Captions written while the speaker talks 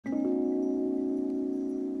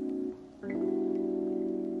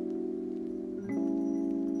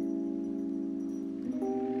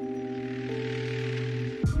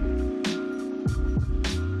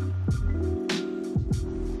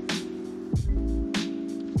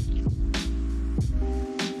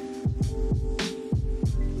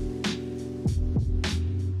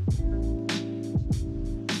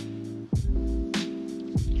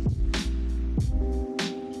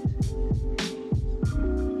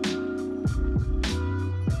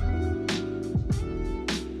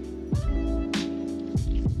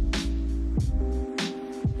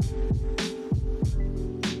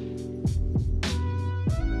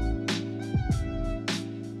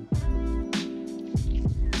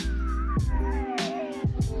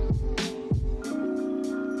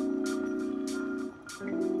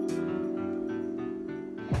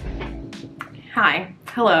Hi,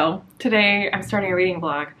 hello. Today I'm starting a reading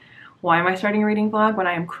vlog. Why am I starting a reading vlog when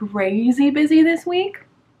I am crazy busy this week?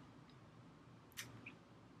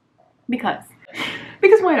 Because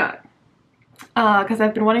why not? Because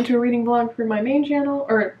I've been wanting to do a reading vlog for my main channel,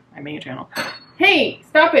 Hey,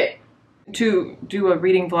 stop it! To do a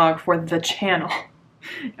reading vlog for the channel.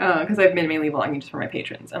 Because I've been mainly vlogging just for my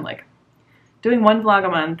patrons, and like doing one vlog a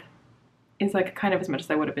month is like kind of as much as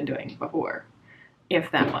I would have been doing before, if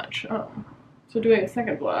that much. So doing a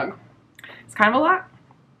second vlog, it's kind of a lot.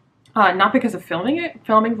 Not because of filming it.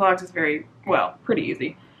 Filming vlogs is pretty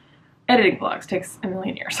easy. Editing vlogs takes a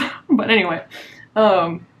million years. But anyway,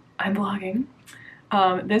 I'm vlogging.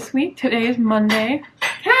 This week, today is Monday.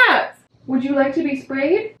 Cats! Would you like to be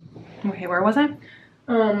sprayed? Okay, where was I?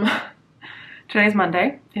 Today is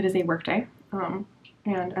Monday. It is a work day.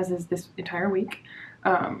 And as is this entire week,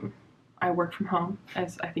 I work from home,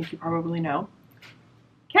 as I think you probably know.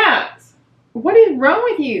 Cats! What is wrong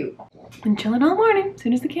with you? Been chilling all morning. As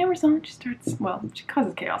soon as the camera's on, she starts, well, she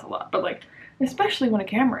causes chaos a lot, but like, especially when a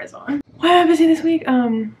camera is on. Why am I busy this week?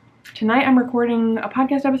 Tonight I'm recording a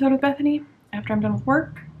podcast episode with Bethany after I'm done with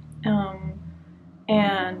work.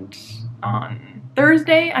 And on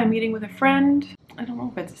Thursday I'm meeting with a friend. I don't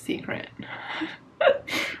know if it's a secret.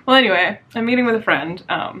 Well, anyway, I'm meeting with a friend,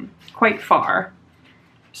 quite far.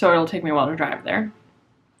 So it'll take me a while to drive there.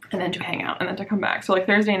 And then to hang out, and then to come back. So like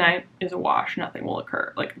Thursday night is a wash, nothing will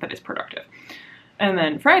occur like that is productive. And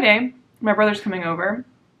then Friday, my brother's coming over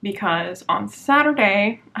because on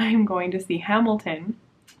Saturday I'm going to see Hamilton,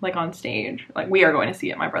 like on stage. Like we are going to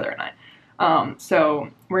see it, my brother and I. So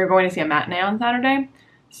we're going to see a matinee on Saturday.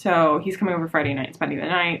 So he's coming over Friday night, spending the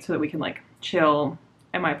night so that we can like chill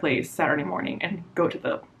at my place Saturday morning and go to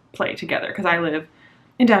the play together. Because I live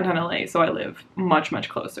in downtown LA, so I live much, much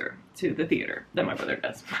closer to the theater than my brother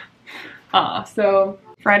does. So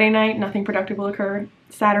Friday night, nothing productive will occur.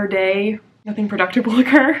 Saturday, nothing productive will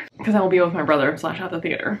occur because I will be with my brother / at the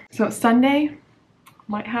theater. So Sunday,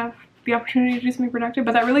 might have the opportunity to do something productive,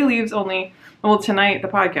 but that really leaves only, well, tonight, the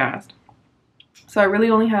podcast. So I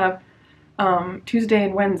really only have Tuesday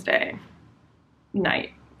and Wednesday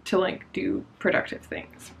night to like do productive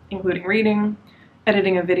things, including reading,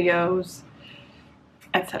 editing of videos,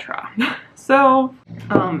 etc. So,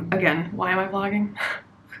 again, why am I vlogging?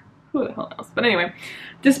 Who the hell knows? But anyway,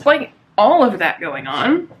 despite all of that going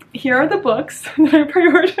on, here are the books that I'm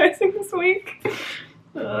prioritizing this week.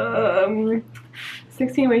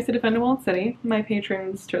 16 Ways to Defend a Walled City. My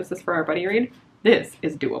patrons chose this for our buddy read. This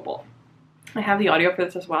is doable. I have the audio for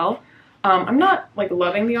this as well. I'm not like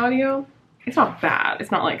loving the audio. It's not bad.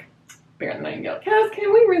 It's not like Bear the Nightingale. Cass,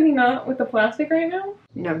 can we really not with the plastic right now?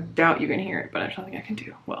 No doubt you can hear it, but there's nothing I can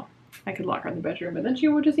do. Well, I could lock her in the bedroom, but then she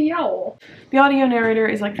would just yowl. The audio narrator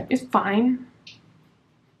is fine,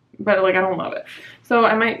 but like I don't love it. So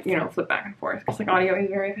I might, you know, flip back and forth because like audio is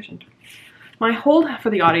very efficient. My hold for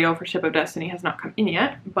the audio for Ship of Destiny has not come in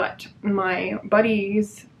yet, but my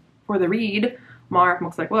buddies for the read, Mar from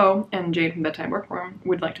Looks Like Whoa and Jade from Bedtime Bookworm,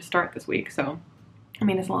 would like to start this week. So, I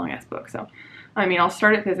mean, it's a long ass book, so I mean, I'll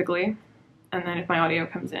start it physically. And then if my audio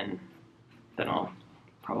comes in, then I'll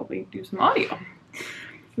probably do some audio.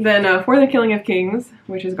 Then For the Killing of Kings,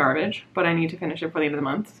 which is garbage, but I need to finish it before the end of the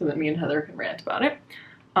month so that me and Heather can rant about it.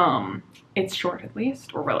 It's short at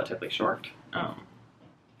least, or relatively short.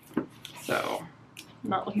 So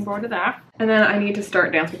not looking forward to that. And then I need to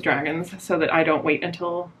start Dance with Dragons so that I don't wait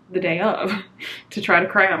until the day of to try to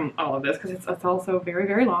cram all of this because it's also very,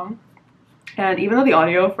 very long. And even though the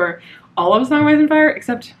audio for all of Song of Ice and Fire,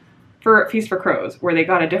 except for Feast for Crows, where they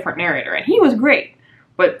got a different narrator, and he was great,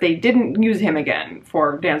 but they didn't use him again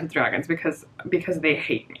for Dance with Dragons because they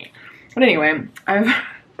hate me. But anyway, I've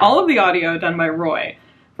all of the audio done by Roy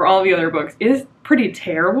for all of the other books is pretty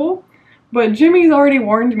terrible, but Jimmy's already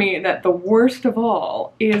warned me that the worst of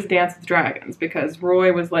all is Dance with Dragons because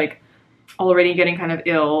Roy was like already getting kind of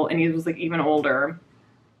ill and he was like even older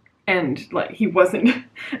and like he wasn't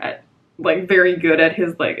like very good at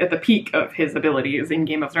his like at the peak of his abilities in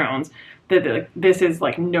Game of Thrones. That like, this is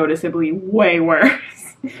like noticeably way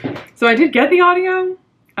worse. So I did get the audio,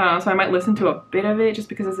 so I might listen to a bit of it just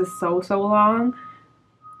because this is so long.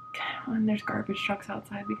 And there's garbage trucks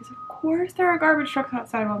outside because of course there are garbage trucks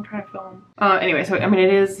outside while I'm trying to film. Anyway, so I mean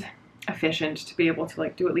it is efficient to be able to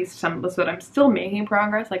like do at least some of this, but I'm still making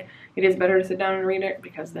progress. Like it is better to sit down and read it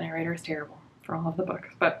because the narrator is terrible for all of the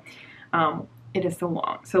books, but it is so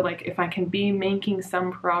long. So like if I can be making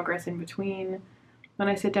some progress in between when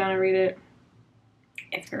I sit down and read it,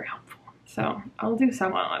 it's very helpful. So I'll do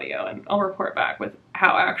some audio and I'll report back with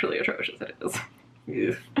how actually atrocious it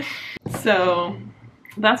is. So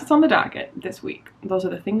that's what's on the docket this week. Those are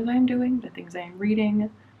the things I'm doing, the things I am reading,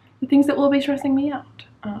 the things that will be stressing me out.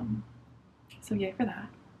 So yay for that.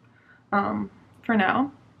 For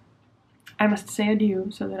now, I must say adieu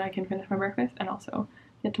so that I can finish my breakfast and also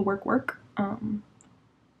get to work. And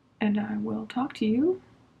I will talk to you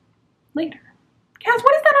later. Cass,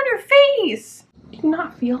 what is that on your face? Do you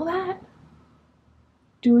not feel that?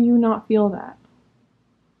 Do you not feel that?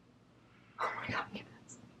 Oh my god,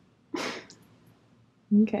 Cass.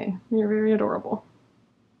 Okay, you're very adorable.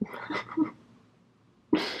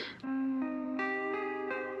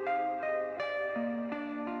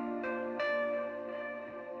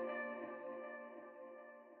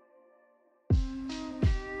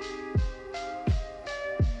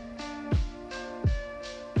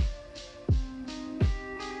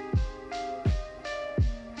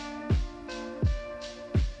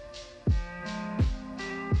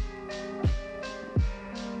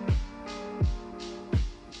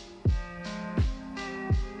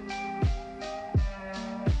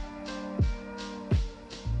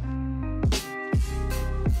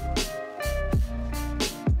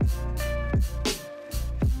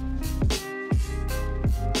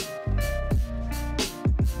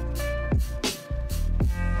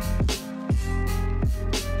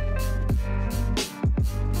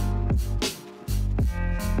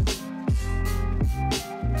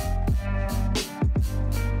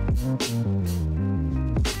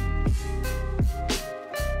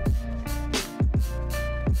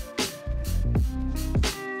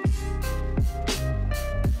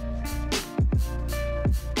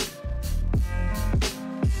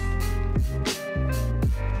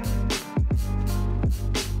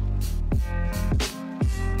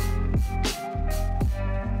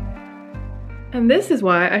 And this is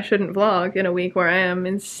why I shouldn't vlog in a week where I am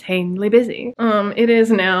insanely busy. It is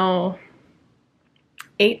now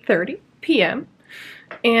 8:30 p.m.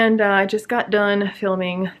 and I just got done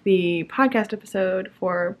filming the podcast episode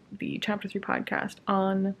for the Chapter 3 podcast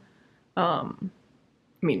on,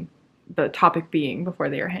 the topic being Before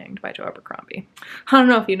They Are Hanged by Joe Abercrombie. I don't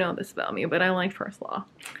know if you know this about me, but I like First Law.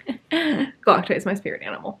 Galacta is my spirit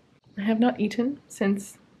animal. I have not eaten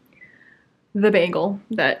since the bagel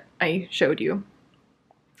that I showed you.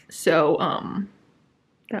 So,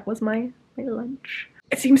 that was my lunch.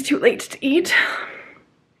 It seems too late to eat,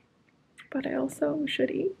 but I also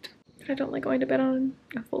should eat. I don't like going to bed on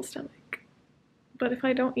a full stomach. But if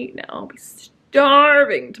I don't eat now, I'll be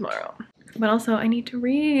starving tomorrow. But also, I need to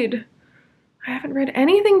read. I haven't read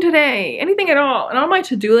anything today, anything at all. And on my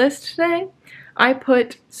to-do list today, I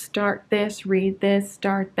put start this, read this,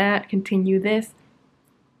 start that, continue this.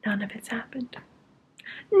 None of it's happened.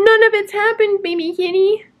 None of it's happened, baby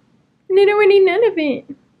kitty. Literally none of it.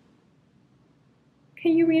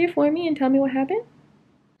 Can you read it for me and tell me what happened?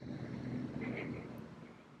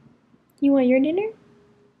 You want your dinner?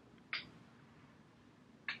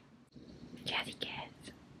 Catty cat.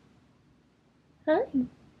 Hi.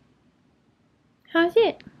 How's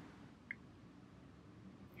it?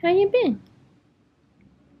 How you been?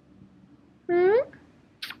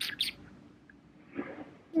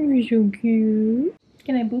 You're so cute.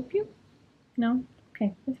 Can I boop you? No?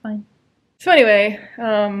 Okay, that's fine. So anyway,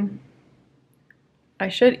 I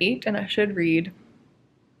should eat and I should read,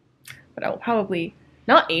 but I will probably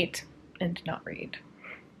not eat and not read.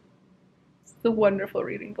 It's the wonderful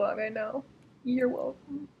reading vlog, I know. You're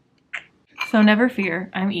welcome. So never fear,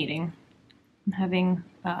 I'm eating. I'm having,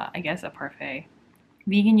 I guess, a parfait.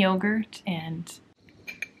 Vegan yogurt, and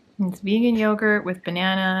it's vegan yogurt with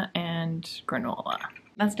banana and granola.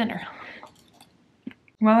 That's dinner.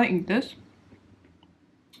 While I eat this,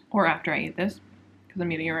 or after I eat this, because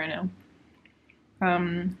I'm eating it right now,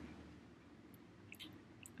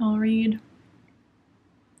 I'll read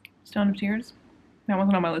Stone of Tears. That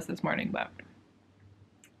wasn't on my list this morning, but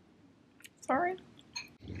sorry.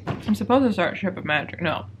 I'm supposed to start Ship of Magic.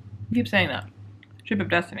 No, I keep saying that. Ship of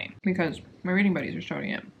Destiny, because my reading buddies are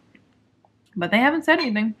starting it. But they haven't said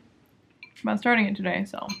anything about starting it today,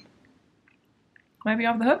 so might be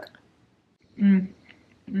off the hook.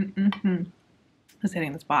 It's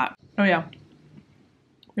hitting the spot. Oh yeah,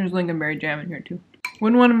 there's lingonberry jam in here too.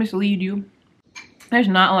 Wouldn't want to mislead you. There's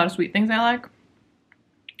not a lot of sweet things I like,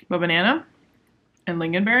 but banana and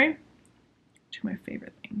lingonberry, two of my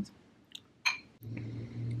favorite things.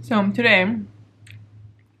 So today,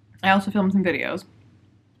 I also filmed some videos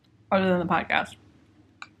other than the podcast.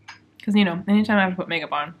 Because, you know, anytime I have to put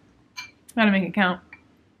makeup on, I gotta make it count.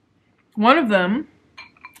 One of them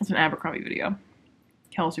is an Abercrombie video,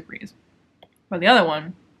 Kel Surprise. But the other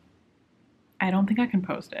one, I don't think I can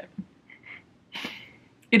post it.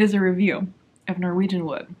 It is a review of Norwegian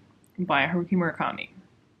Wood by Haruki Murakami.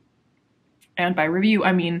 And by review,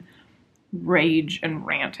 I mean rage and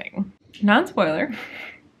ranting. Non-spoiler,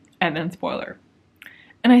 and then spoiler.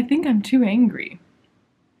 And I think I'm too angry.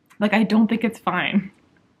 Like, I don't think it's fine.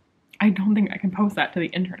 I don't think I can post that to the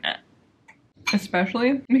internet.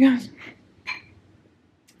 Especially because,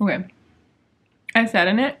 okay, I said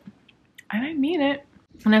in it, and I mean it,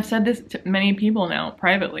 and I've said this to many people now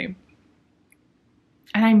privately,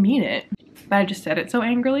 and I mean it, but I just said it so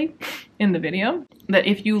angrily in the video that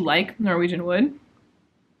if you like Norwegian Wood,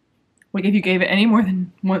 like if you gave it any more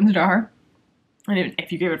than 1 star, and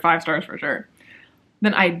if you gave it 5 stars for sure,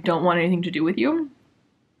 then I don't want anything to do with you.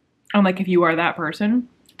 I'm like, if you are that person,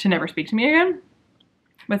 to never speak to me again.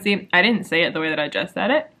 But see, I didn't say it the way that I just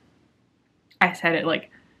said it. I said it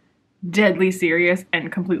like deadly serious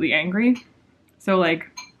and completely angry. So like,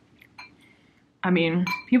 I mean,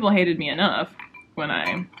 people hated me enough when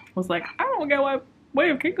I was like, I don't get why Way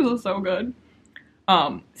of Kings is so good.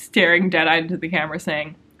 Staring dead-eyed into the camera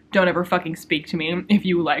saying, don't ever fucking speak to me if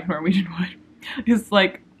you like Norwegian Wood. It's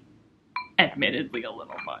like, admittedly a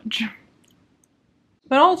little much.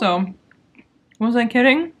 But also, was I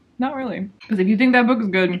kidding? Not really. Because if you think that book is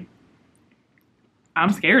good,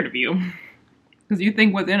 I'm scared of you. Because you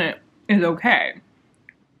think what's in it is okay.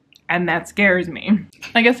 And that scares me.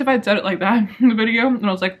 I guess if I'd said it like that in the video, and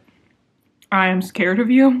I was like, I am scared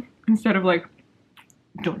of you, instead of like,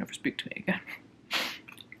 don't ever speak to me again.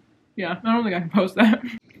 Yeah, I don't think I can post that.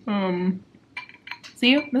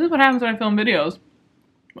 See, this is what happens when I film videos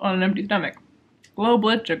on an empty stomach. Low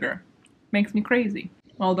blood sugar. Makes me crazy.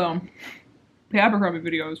 Although, the Abercrombie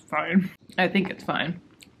video is fine. I think it's fine.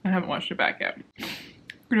 I haven't watched it back yet.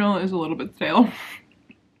 Granola is a little bit stale.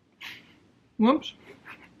 Whoops.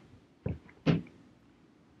 I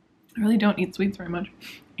really don't eat sweets very much,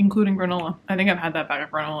 including granola. I think I've had that bag of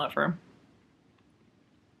granola for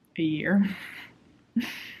a year. I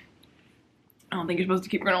don't think you're supposed to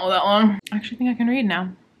keep granola that long. I actually think I can read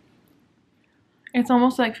now. It's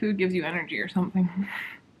almost like food gives you energy or something.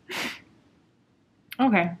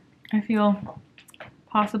 Okay, I feel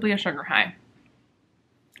possibly a sugar high.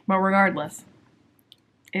 But regardless,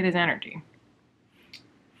 it is energy.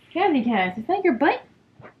 Candy Cass, is that your butt?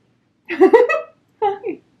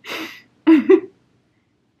 Hi.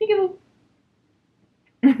 Peekaboo.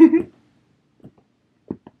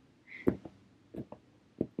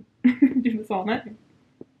 Do this all night.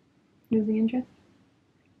 Losing interest.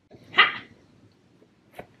 Ha!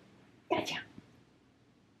 Gotcha.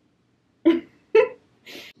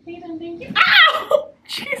 Thank you. Ow!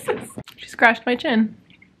 Jesus. She scratched my chin.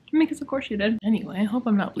 Because of course she did. Anyway, I hope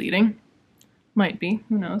I'm not bleeding. Might be.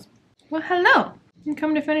 Who knows? Well, hello. You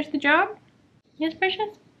come to finish the job? Yes,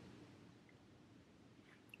 precious?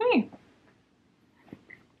 Hey.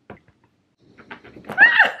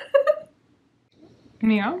 Ah!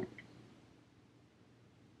 Meow.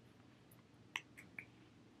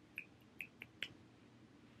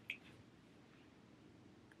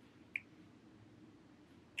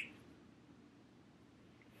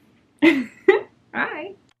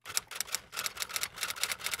 Hi.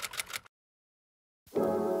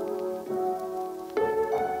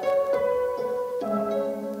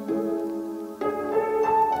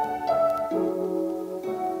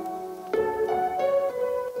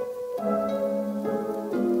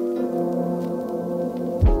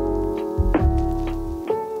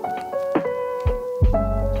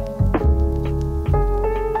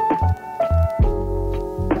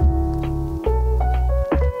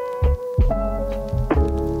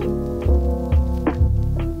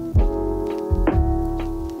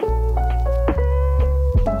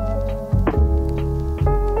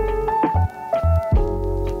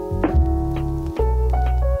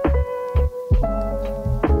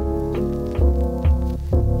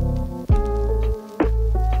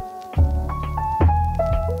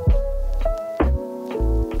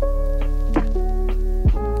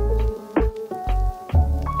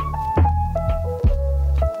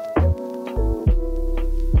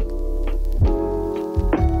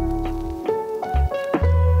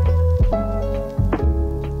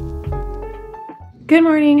 Good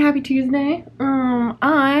morning, happy Tuesday.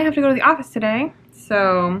 I have to go to the office today,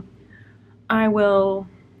 so I will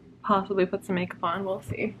possibly put some makeup on. We'll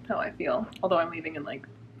see how I feel. Although I'm leaving in like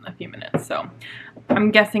a few minutes, so I'm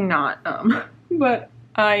guessing not. But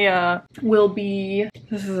I will be,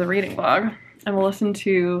 this is a reading vlog. I will listen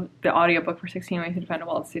to the audiobook for 16 Ways to Defend a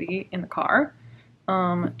Walled City in the car,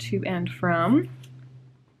 to and from.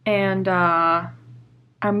 And I'm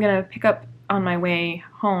gonna pick up on my way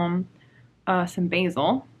home some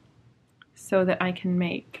basil so that I can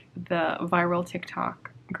make the viral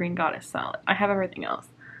TikTok green goddess salad. I have everything else.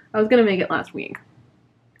 I was gonna make it last week,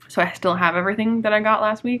 So I still have everything that I got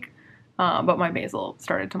last week, but my basil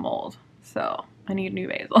started to mold, so I need new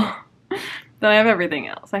basil. Then I have everything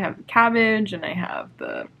else. I have the cabbage, and I have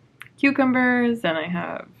the cucumbers, and I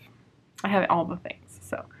have all the things.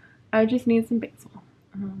 So I just need some basil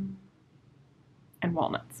and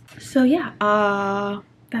walnuts. So yeah,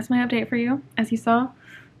 that's my update for you. As you saw,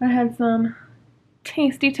 I had some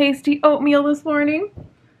tasty oatmeal this morning.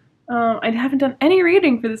 I haven't done any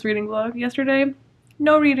reading for this reading vlog. Yesterday,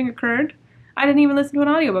 no reading occurred. I didn't even listen to an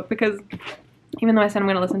audiobook because even though I said I'm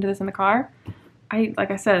going to listen to this in the car, like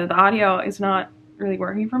I said, the audio is not really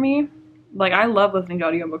working for me. Like, I love listening to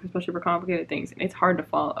audiobooks, especially for complicated things, and it's hard to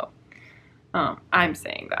follow. I'm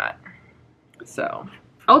saying that. So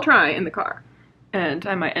I'll try in the car, and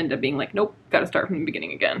I might end up being like, nope, gotta start from the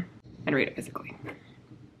beginning again and read it physically.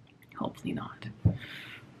 Hopefully not.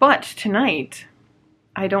 But tonight,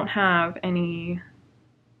 I don't have any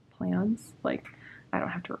plans. Like, I don't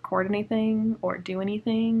have to record anything or do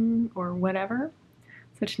anything or whatever.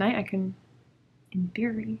 So tonight I can, in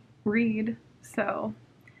theory, read. So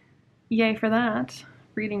yay for that.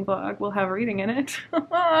 Reading vlog will have reading in it.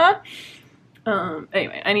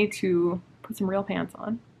 Anyway, I need to put some real pants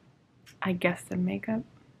on. I guess some makeup.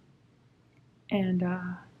 And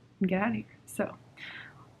get out of here. So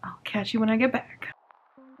I'll catch you when I get back.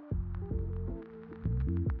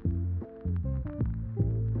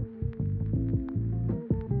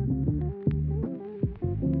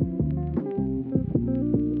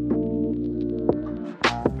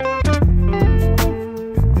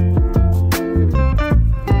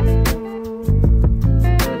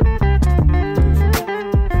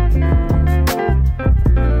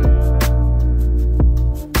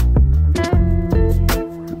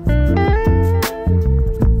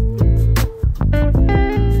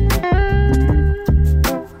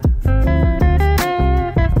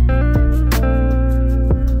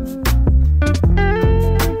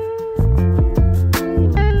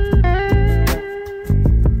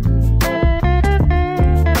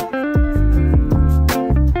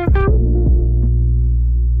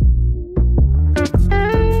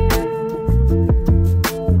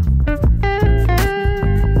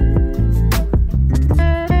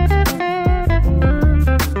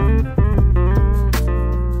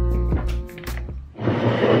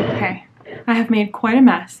 I have made quite a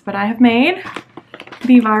mess, but I have made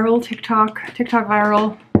the viral TikTok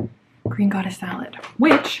viral green goddess salad,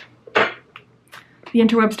 which the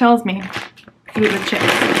interwebs tells me food with chips.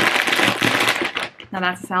 Now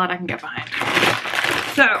that's a salad I can get behind.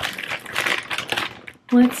 So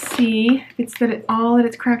let's see if it's all that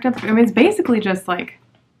it's cracked up. I mean, it's basically just like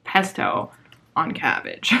pesto on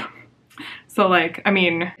cabbage. So like, I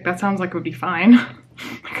mean, that sounds like it would be fine.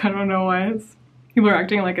 Like, I don't know why people are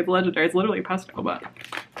acting like it's legendary. It's literally pesto, but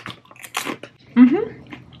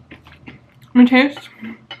it tastes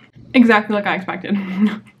exactly like I expected.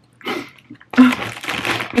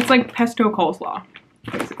 It's like pesto coleslaw,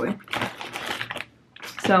 basically.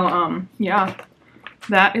 So yeah,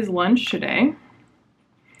 that is lunch today.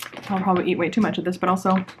 I'll probably eat way too much of this, but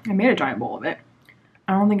also I made a giant bowl of it.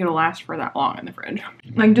 I don't think it'll last for that long in the fridge.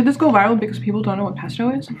 Like, did this go viral because people don't know what pesto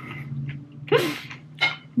is?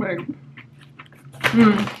 Like,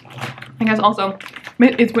 I guess also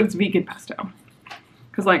it's vegan pesto,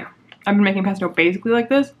 because like I've been making pesto basically like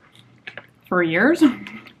this for years,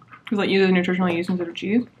 because like uses nutritional yeast instead of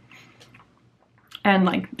cheese, and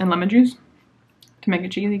lemon juice to make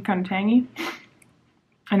it cheesy, kind of tangy,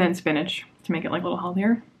 and then spinach to make it like a little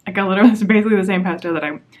healthier. Like, I literally, it's basically the same pesto that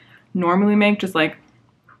I normally make, just like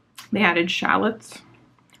they added shallots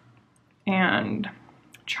and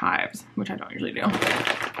chives, which I don't usually do.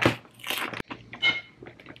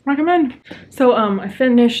 Recommend. So I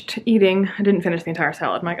finished eating. I didn't finish the entire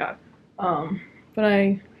salad, my god. But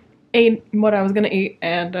I ate what I was gonna eat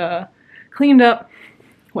and cleaned up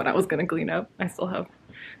what I was gonna clean up. I still have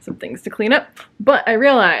some things to clean up, but I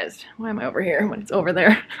realized, why am I over here when it's over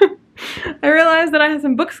there? I realized that I had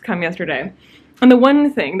some books come yesterday, and the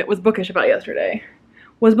one thing that was bookish about yesterday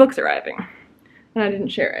was books arriving, and I didn't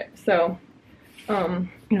share it. So you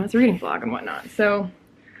know, it's a reading vlog and whatnot. So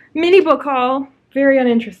mini book haul. Very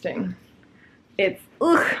uninteresting. It's,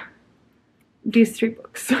 these 3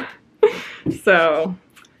 books. So,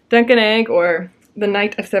 Dunk and Egg, or The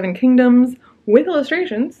Knight of Seven Kingdoms, with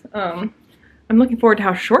illustrations. I'm looking forward to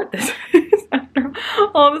how short this is after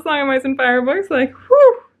all the Song of Ice and Fire books. Like,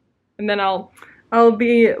 whew! And then I'll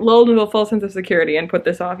be lulled into a false sense of security and put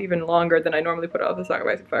this off even longer than I normally put off the Song of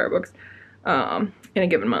Ice and Fire books in a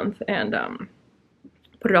given month, and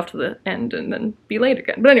put it off to the end and then be late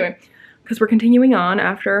again. But anyway, because we're continuing on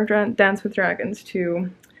after Dance with Dragons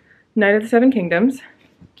to Knight of the Seven Kingdoms.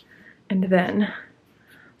 And then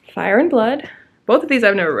Fire and Blood. Both of these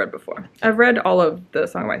I've never read before. I've read all of the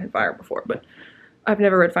Song of Ice and Fire before, but I've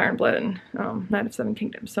never read Fire and Blood and Night of Seven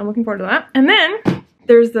Kingdoms, so I'm looking forward to that. And then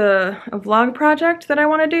there's a vlog project that I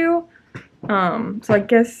want to do. So I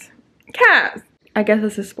guess, Kaz! I guess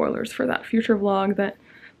this is spoilers for that future vlog that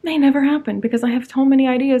may never happen because I have so many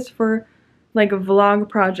ideas for like vlog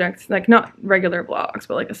projects, like not regular vlogs,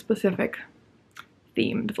 but like a specific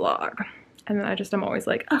themed vlog. And then I'm always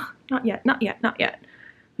like, ugh, not yet, not yet, not yet.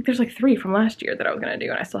 Like there's like 3 from last year that I was gonna do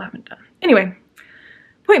and I still haven't done. Anyway,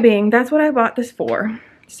 point being, that's what I bought this for.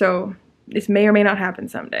 So this may or may not happen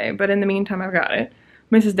someday, but in the meantime, I've got it.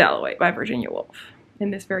 Mrs. Dalloway by Virginia Woolf in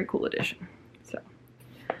this very cool edition. So,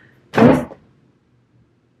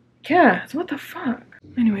 Kaz, what the fuck?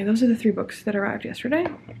 Anyway, those are the 3 books that arrived yesterday.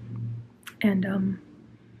 And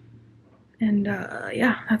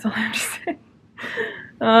yeah, that's all I have to say.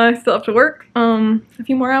 I still have to work a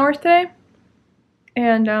few more hours today.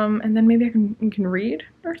 And then maybe I can read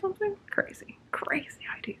or something. Crazy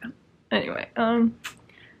idea. Anyway,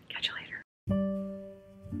 catch you later.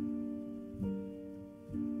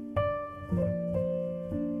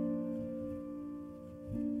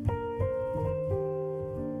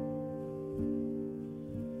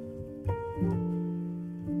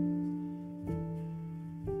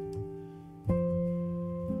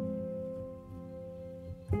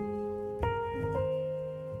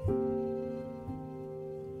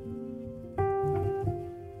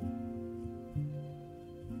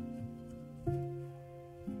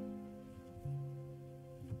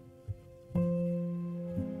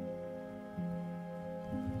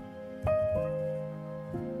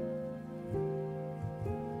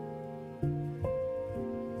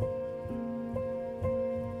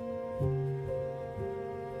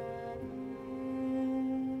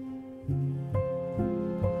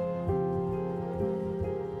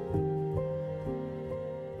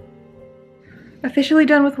 Officially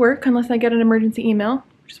done with work unless I get an emergency email,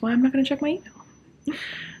 which is why I'm not gonna check my email. If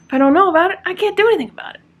I don't know about it, I can't do anything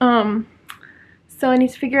about it. So I need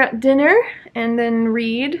to figure out dinner and then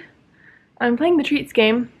read. I'm playing the treats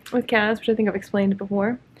game with Kaz, which I think I've explained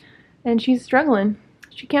before, and she's struggling.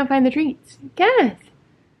 She can't find the treats. Kaz,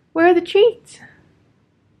 where are the treats?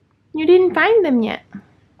 You didn't find them yet.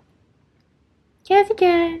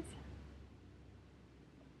 Kaz.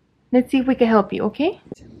 Let's see if we can help you, okay?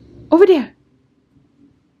 Over there.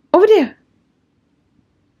 Over there.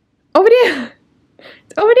 Over there.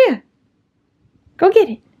 It's over there. Go get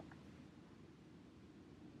it.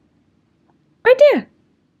 Right there.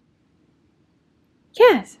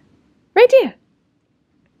 Yes. Right there.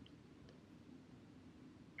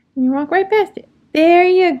 You walk right past it. There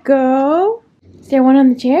you go. Is there one on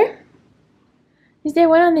the chair? Is there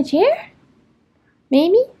one on the chair?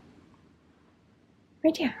 Maybe?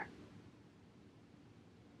 Right there.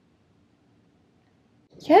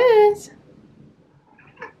 Yes.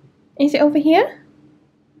 Is it over here?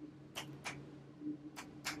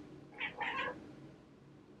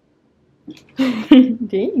 There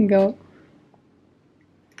you go.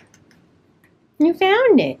 You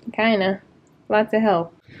found it, kinda. Lots of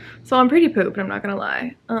help. So I'm pretty pooped, I'm not gonna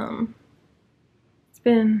lie. It's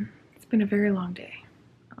been a very long day.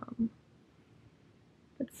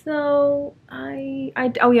 But so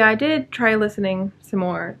oh yeah, I did try listening some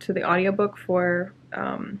more to the audiobook for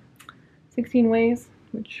 16 Ways,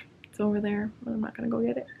 which it's over there, but I'm not gonna go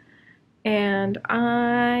get it. And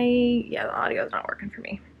yeah, the audio's not working for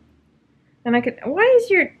me. And why is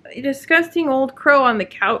your disgusting old crow on the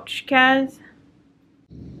couch, Kaz?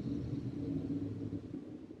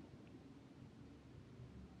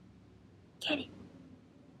 Get it.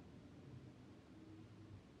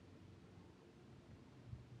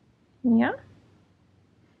 Yeah?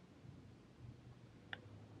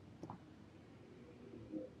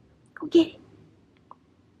 Go get it.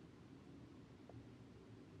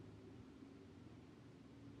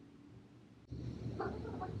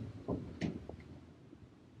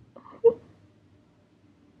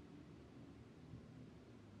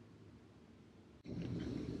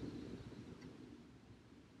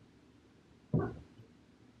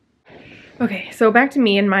 Okay, so back to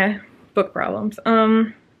me and my book problems.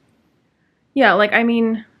 Yeah, like, I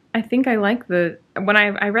mean, I think I like when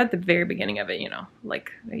I read the very beginning of it, you know,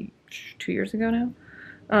 like 2 years ago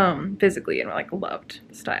now, physically, and like loved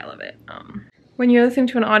the style of it. When you're listening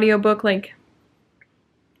to an audiobook, like,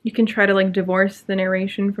 you can try to like divorce the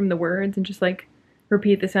narration from the words and just like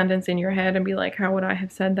repeat the sentence in your head and be like, how would I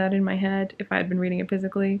have said that in my head if I had been reading it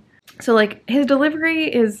physically? So like, his delivery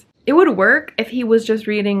it would work if he was just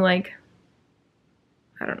reading like,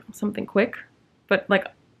 I don't know, something quick, but like,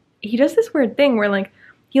 he does this weird thing where like,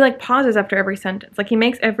 he like pauses after every sentence. Like he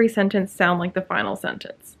makes every sentence sound like the final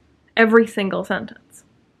sentence. Every single sentence.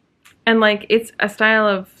 And like it's a style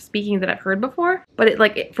of speaking that I've heard before, but it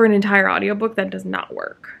like for an entire audiobook that does not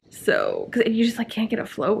work. So, because you just like can't get a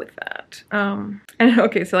flow with that. And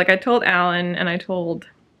okay, so like I told Alan and I told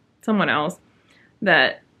someone else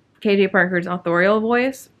that KJ Parker's authorial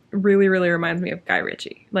voice really reminds me of Guy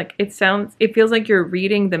Ritchie. Like it feels like you're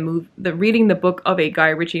reading the book of a Guy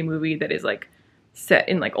Ritchie movie that is like set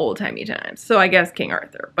in like old-timey times. So I guess King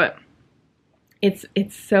Arthur, but it's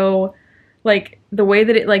so like the way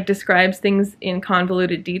that it like describes things in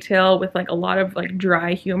convoluted detail with like a lot of like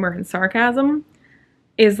dry humor and sarcasm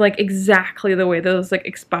is like exactly the way those like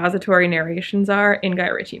expository narrations are in Guy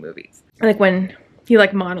Ritchie movies. Like when he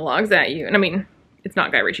like monologues at you, and I mean, it's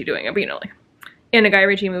not Guy Ritchie doing it, but you know, like in a Guy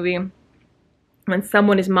Ritchie movie, when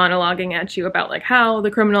someone is monologuing at you about like how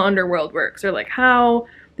the criminal underworld works, or like how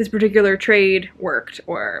this particular trade worked,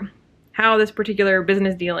 or how this particular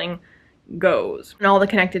business dealing goes, and all the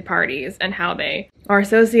connected parties, and how they are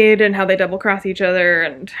associated, and how they double cross each other,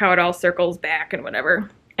 and how it all circles back, and whatever.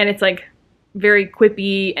 And it's like very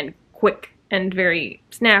quippy and quick, and very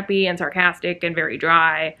snappy and sarcastic, and very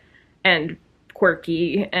dry, and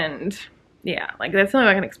quirky, and yeah, like that's the only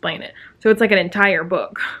way I can explain it. So it's like an entire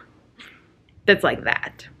book that's like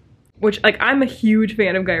that. Which, like, I'm a huge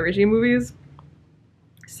fan of Guy Ritchie movies.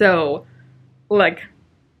 So, like,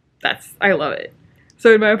 I love it.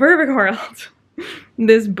 So in my perfect world,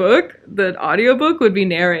 this book, the audiobook, would be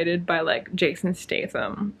narrated by, like, Jason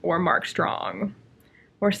Statham or Mark Strong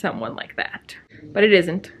or someone like that. But it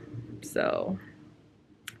isn't. So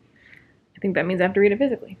I think that means I have to read it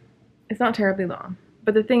physically. It's not terribly long.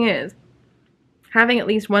 But the thing is, having at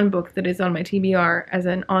least one book that is on my TBR as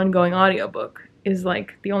an ongoing audiobook is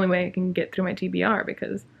like the only way I can get through my TBR,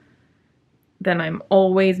 because then I'm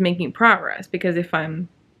always making progress. Because if I'm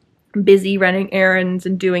busy running errands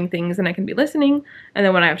and doing things, then I can be listening, and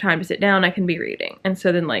then when I have time to sit down, I can be reading. And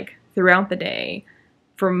so then like throughout the day,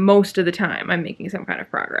 for most of the time, I'm making some kind of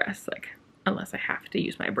progress, like unless I have to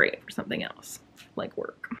use my brain for something else, like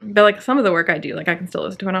work. But like some of the work I do, like I can still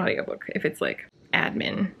listen to an audiobook if it's like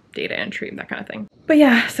admin, data entry, that kind of thing. But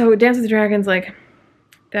yeah, so Dance with the Dragons, like,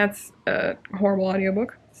 that's a horrible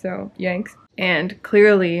audiobook, so yanks. And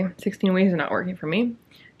clearly 16 Ways is not working for me.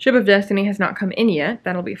 Ship of Destiny has not come in yet.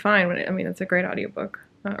 That'll be fine when I mean, it's a great audiobook.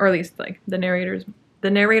 Or at least like the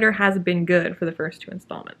narrator has been good for the first 2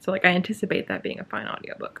 installments. So like I anticipate that being a fine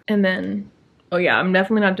audiobook. And then, oh yeah, I'm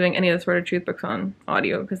definitely not doing any of the Sword of Truth books on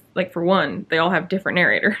audio, because like for one, they all have different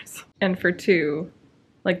narrators. And for two,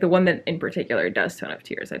 like the one that in particular does Stone of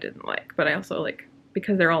Tears I didn't like, but I also like,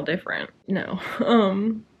 because they're all different, no.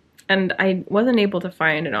 And I wasn't able to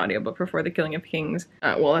find an audiobook for The Killing of Kings.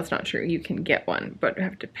 Well, that's not true. You can get one, but I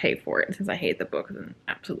have to pay for it. And since I hate the book, then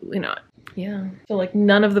absolutely not. Yeah. So like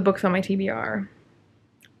none of the books on my TBR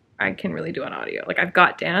I can really do on audio. Like I've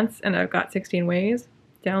got Dance and I've got 16 Ways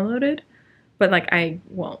downloaded, but like I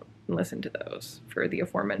won't listen to those for the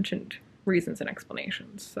aforementioned reasons and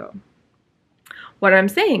explanations. So what I'm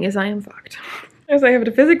saying is I am fucked. As I have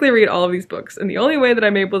to physically read all of these books, and the only way that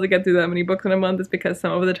I'm able to get through that many books in a month is because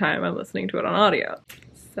some of the time I'm listening to it on audio.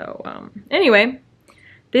 So anyway,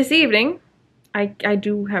 this evening I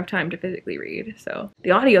do have time to physically read, so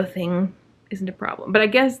the audio thing isn't a problem. But I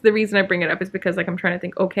guess the reason I bring it up is because like I'm trying to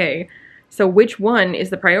think, okay, so which one is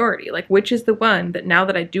the priority? Like which is the one that, now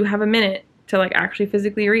that I do have a minute to like actually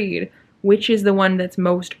physically read, which is the one that's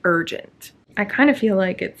most urgent? I kind of feel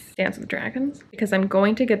like it's Dance with Dragons, because I'm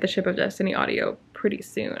going to get the Ship of Destiny audio pretty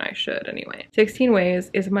soon. I should anyway. 16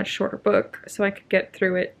 Ways is a much shorter book, so I could get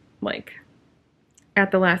through it like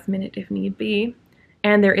at the last minute if need be.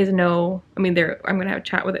 And there is no, I mean, I'm gonna have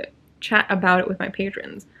a chat about it with my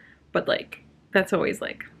patrons, but like that's always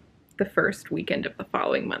like the first weekend of the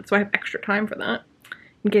following month, so I have extra time for that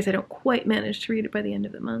in case I don't quite manage to read it by the end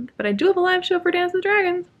of the month. But I do have a live show for Dance with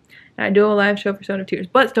Dragons, and I do have a live show for Stone of Tears.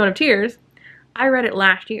 But Stone of Tears, I read it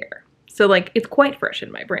last year, so like it's quite fresh in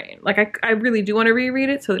my brain. Like I really do want to reread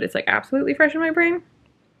it so that it's like absolutely fresh in my brain.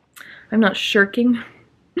 I'm not shirking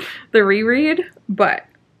the reread, but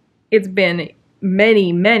it's been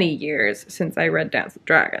many years since I read Dance with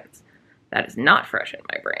Dragons. That is not fresh in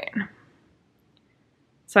my brain.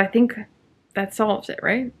 So I think that solves it,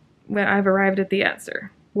 right? Well, I've arrived at the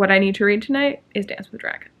answer. What I need to read tonight is Dance with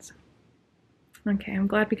Dragons. Okay, I'm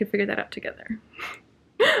glad we could figure that out together.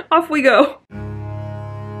 Off we go!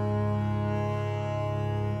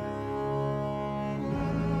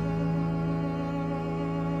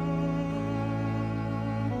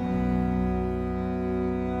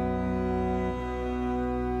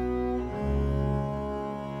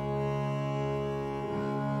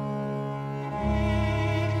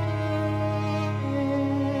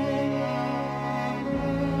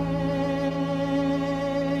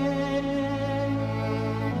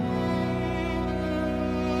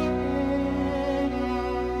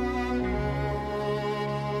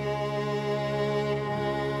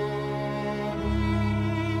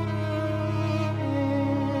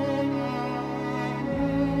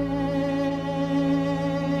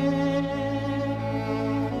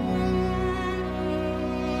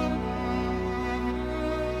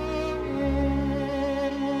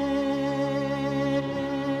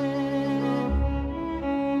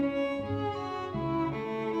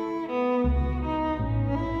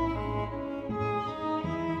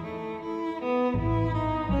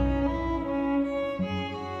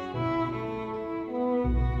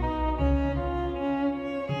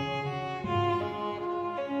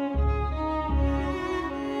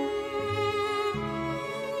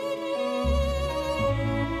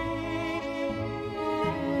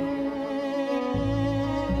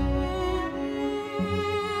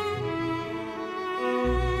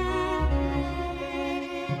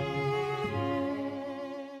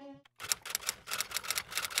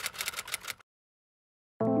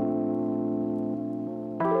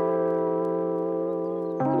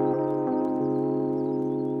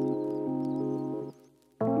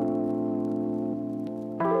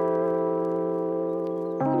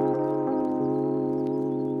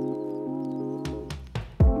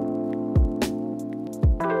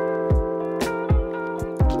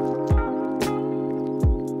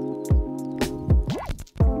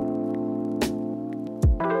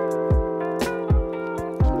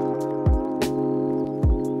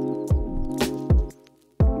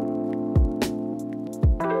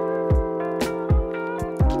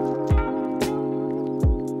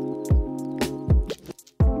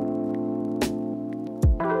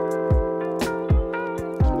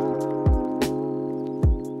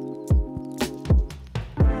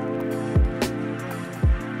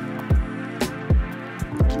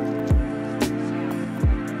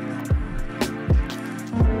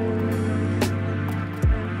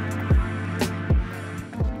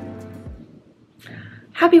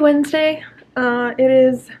 Happy Wednesday. It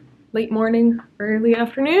is late morning, early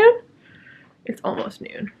afternoon. It's almost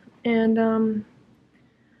noon. And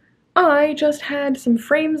I just had some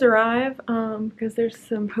frames arrive because there's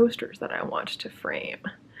some posters that I want to frame.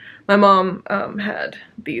 My mom had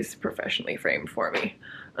these professionally framed for me.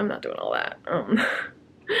 I'm not doing all that.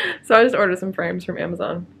 So I just ordered some frames from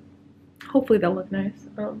Amazon. Hopefully they'll look nice.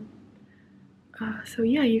 So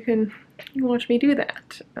yeah, you can watch me do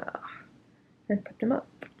that and put them up.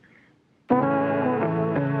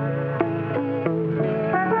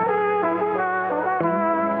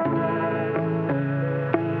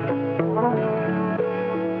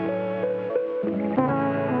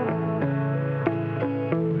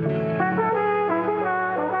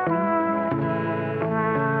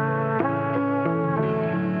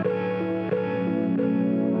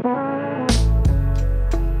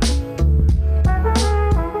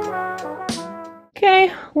 Okay,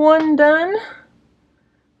 one done.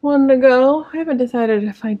 One to go. I haven't decided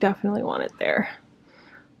if I definitely want it there.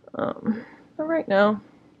 But right now,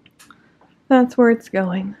 that's where it's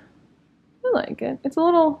going. I like it. It's a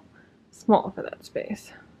little small for that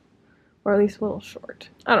space. Or at least a little short.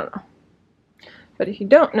 I don't know. But if you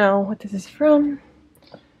don't know what this is from,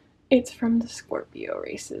 it's from the Scorpio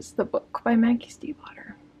Races, the book by Maggie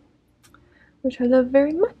Stiefvater, which I love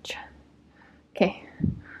very much. Okay,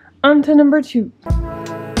 on to number 2.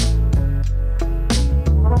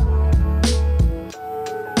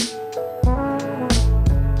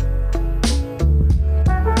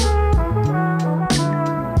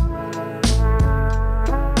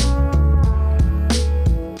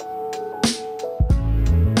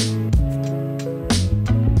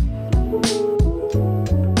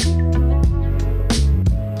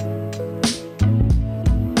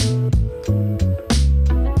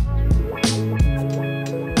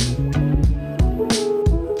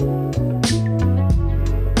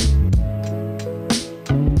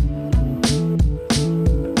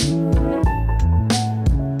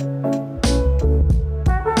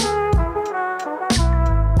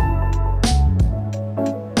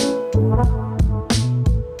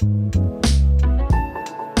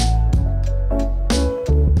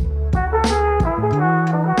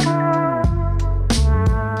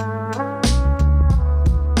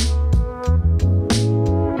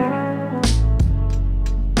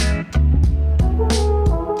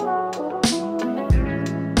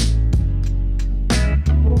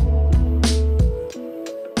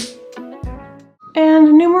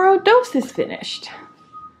 And numero dos is finished.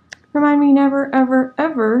 Remind me never, ever,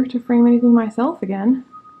 ever to frame anything myself again.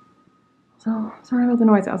 So, sorry about the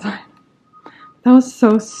noise outside. That was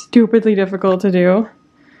so stupidly difficult to do.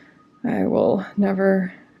 I will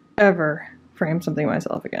never, ever frame something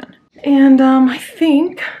myself again. And I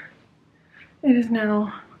think it is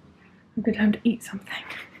now a good time to eat something.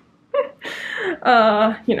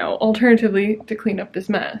 You know, alternatively to clean up this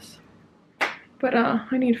mess. But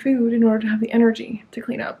I need food in order to have the energy to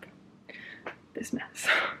clean up this mess.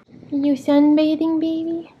 You sunbathing,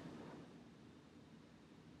 baby?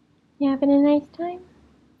 You having a nice time?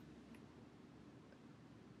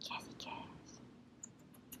 Yes, yes.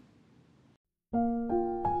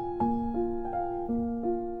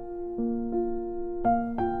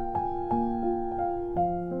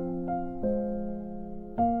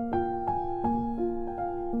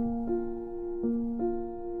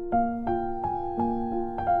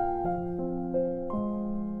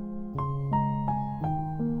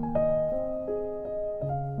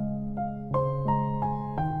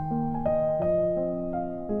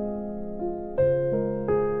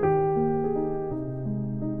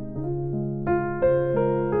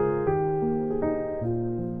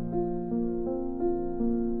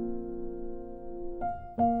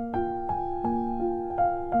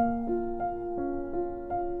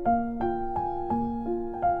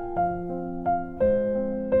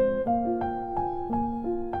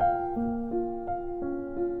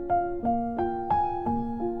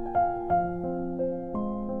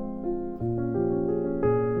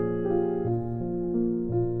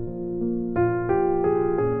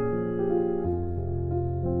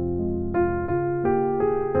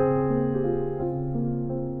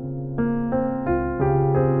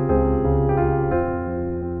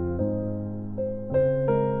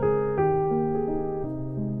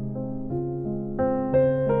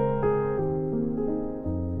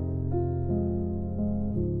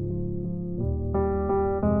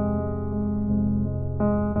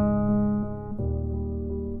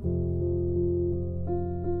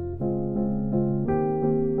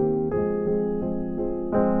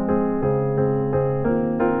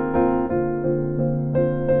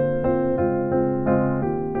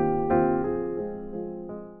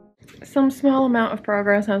 some small amount of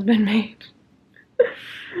progress has been made.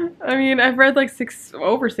 I mean, I've read like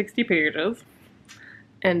over 60 pages.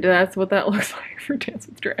 And that's what that looks like for Dance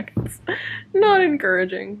with Dragons. Not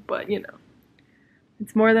encouraging, but you know.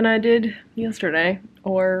 It's more than I did yesterday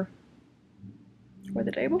or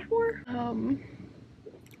the day before.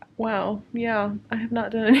 Wow, yeah, I have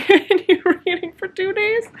not done any reading for 2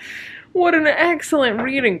 days. What an excellent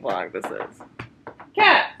reading vlog this is.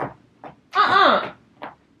 Cat!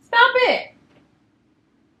 Stop it!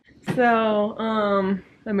 So,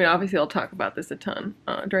 I mean, obviously I'll talk about this a ton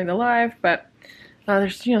during the live, but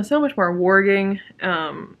there's, you know, so much more warging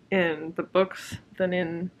in the books than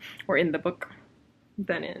in the book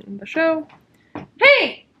than in the show.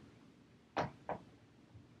 Hey!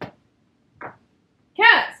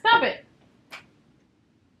 Cat, stop it!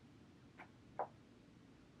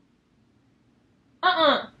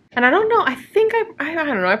 And I don't know, I think I don't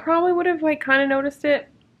know, I probably would have like kind of noticed it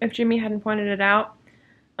if Jimmy hadn't pointed it out.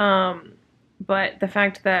 But the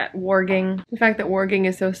fact that warging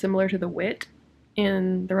is so similar to the wit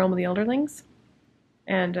in the Realm of the Elderlings,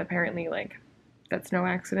 and apparently like that's no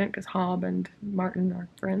accident because Hobb and Martin are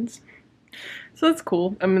friends. So that's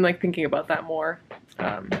cool. I mean, like thinking about that more.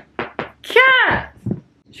 Cat!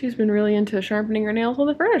 She's been really into sharpening her nails on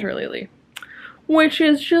the furniture lately, which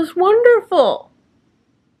is just wonderful.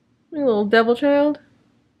 You little devil child.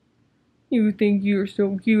 You think you're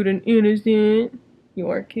so cute and innocent. You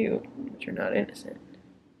are cute, but you're not innocent.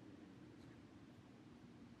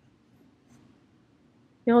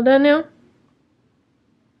 You all done now?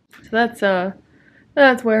 So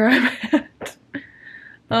that's where I'm at.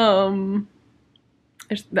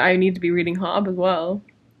 I need to be reading Hobb as well.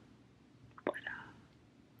 But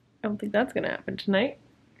I don't think that's gonna happen tonight.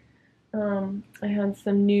 I had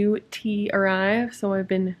some new tea arrive, so I've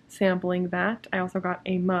been sampling that. I also got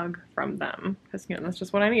a mug from them, because, you know, that's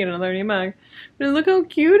just what I need, another new mug. But look how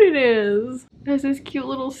cute it is! It has this cute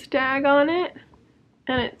little stag on it,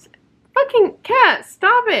 and it's fucking cat,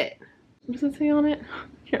 stop it! What does it say on it?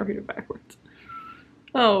 I can't read it backwards.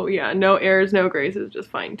 Oh yeah, no airs, no graces, just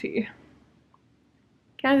fine tea.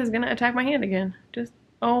 Cat is gonna attack my hand again. Just,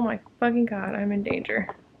 oh my fucking god, I'm in danger.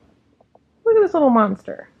 Look at this little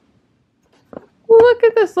monster. Look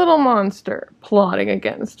at this little monster plotting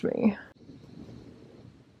against me.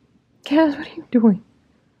 Kaz, what are you doing?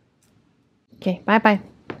 Okay, bye-bye.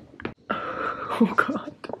 Oh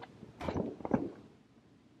god.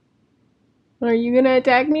 Are you gonna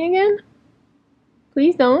attack me again?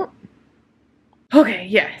 Please don't. Okay,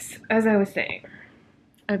 yes, as I was saying,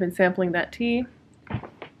 I've been sampling that tea.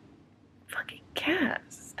 Fucking Kaz,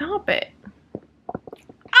 stop it.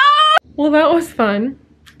 Ah! Well, that was fun.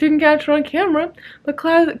 Didn't catch it on camera, but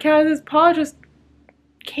Kaz's paw just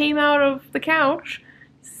came out of the couch,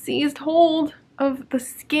 seized hold of the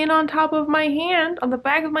skin on top of my hand, on the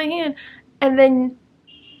back of my hand, and then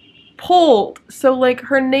pulled. So like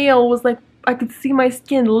her nail was like, I could see my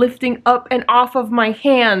skin lifting up and off of my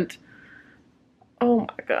hand. Oh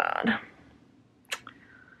my god.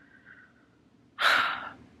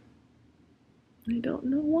 I don't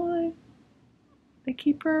know why I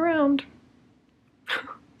keep her around.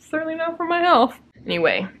 Certainly not for my health.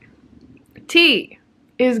 Anyway, tea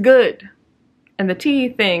is good. And the tea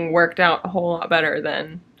thing worked out a whole lot better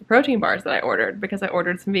than the protein bars that I ordered, because I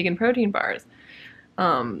ordered some vegan protein bars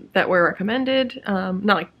that were recommended. Not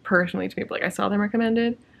like personally to me, but like I saw them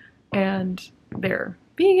recommended. And they're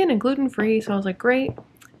vegan and gluten-free, so I was like, great.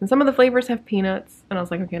 And some of the flavors have peanuts, and I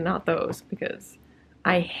was like, okay, not those, because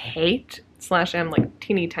I hate / am like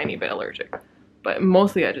teeny tiny bit allergic. But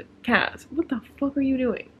mostly I just, Kaz, what the fuck are you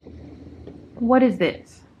doing? What is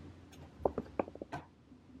this?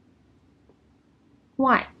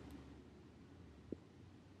 Why?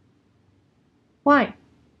 Why?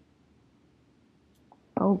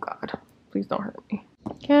 Oh god, please don't hurt me.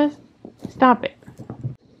 Kaz, stop it.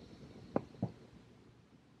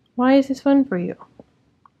 Why is this fun for you?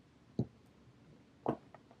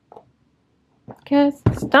 Kaz,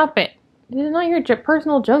 stop it. This is not your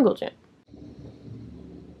personal jungle gym.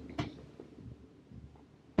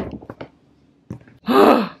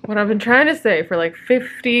 What I've been trying to say for like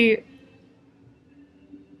 50...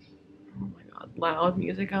 Oh my god, loud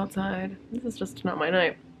music outside. This is just not my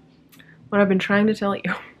night. What I've been trying to tell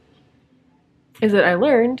you is that I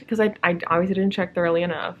learned, because I obviously didn't check thoroughly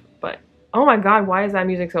enough, but oh my god, why is that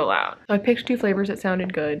music so loud? So I picked 2 flavors that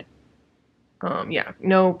sounded good. Yeah,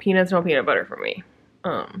 no peanuts, no peanut butter for me.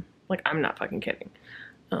 Like, I'm not fucking kidding.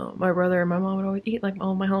 My brother and my mom would always eat like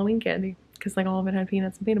all my Halloween candy, because like all of it had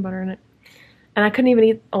peanuts and peanut butter in it. And I couldn't even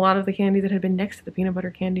eat a lot of the candy that had been next to the peanut butter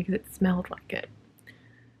candy because it smelled like it.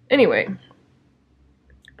 Anyway,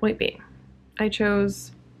 Point being, I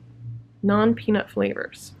chose non-peanut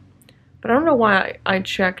flavors. But I don't know why I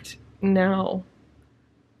checked now.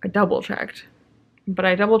 I double checked. But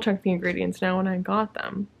I double checked the ingredients now when I got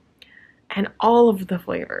them. And all of the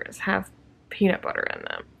flavors have peanut butter in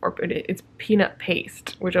them. Or it's peanut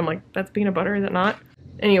paste, which I'm like, that's peanut butter, is it not?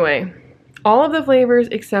 Anyway, all of the flavors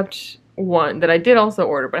except one that I did also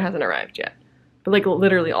order, but it hasn't arrived yet. But like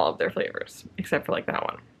literally all of their flavors, except for like that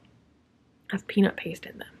one, has peanut paste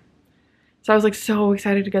in them. So I was like so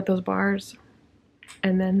excited to get those bars,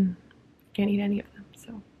 and then can't eat any of them.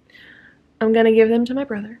 So I'm gonna give them to my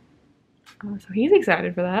brother. So he's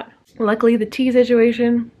excited for that. Luckily the tea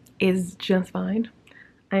situation is just fine.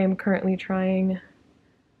 I am currently trying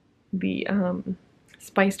the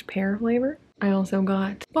spiced pear flavor. I also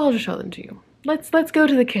got, well, I'll just show them to you. Let's go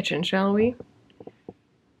to the kitchen, shall we?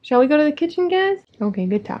 Shall we go to the kitchen, guys? Okay,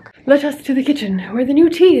 good talk. Let us to the kitchen where the new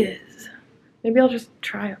tea is. Maybe I'll just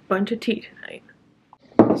try a bunch of tea tonight.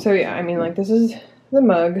 So yeah, I mean, like, this is the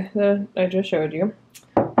mug that I just showed you.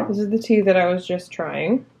 This is the tea that I was just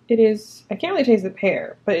trying. It is, I can't really taste the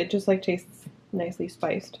pear, but it just like tastes nicely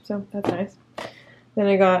spiced, so that's nice. Then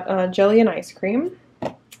I got jelly and ice cream.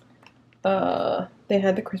 They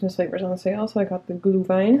had the Christmas flavors on sale, so I got the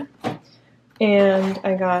Glühwein. And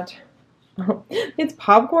I got, it's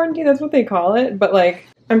popcorn tea, that's what they call it, but like,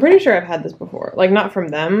 I'm pretty sure I've had this before. Like, not from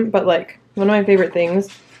them, but like, one of my favorite things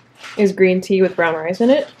is green tea with brown rice in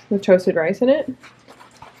it, with toasted rice in it.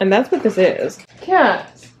 And that's what this is.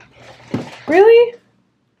 Cat, really?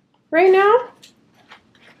 Right now?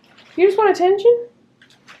 You just want attention?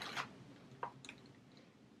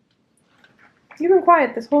 You've been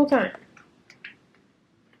quiet this whole time.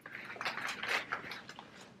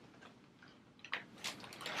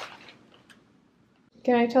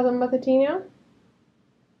 Can I tell them about the tea now?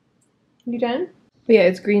 You done? But yeah,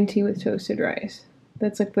 it's green tea with toasted rice.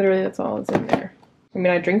 That's like literally, that's all that's in there. I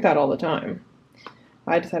mean, I drink that all the time.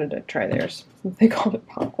 I decided to try theirs since they called it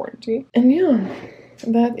popcorn tea. And yeah,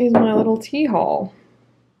 that is my little tea haul.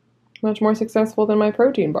 Much more successful than my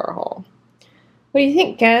protein bar haul. What do you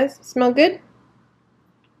think, guys? Smell good?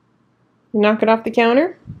 Knock it off the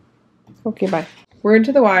counter? Okay, bye. Word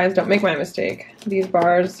to the wise, don't make my mistake. These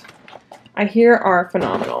bars, I hear, are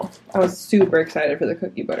phenomenal. I was super excited for the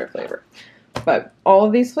cookie butter flavor. But all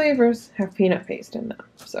of these flavors have peanut paste in them.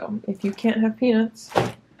 So if you can't have peanuts,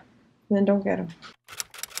 then don't get them.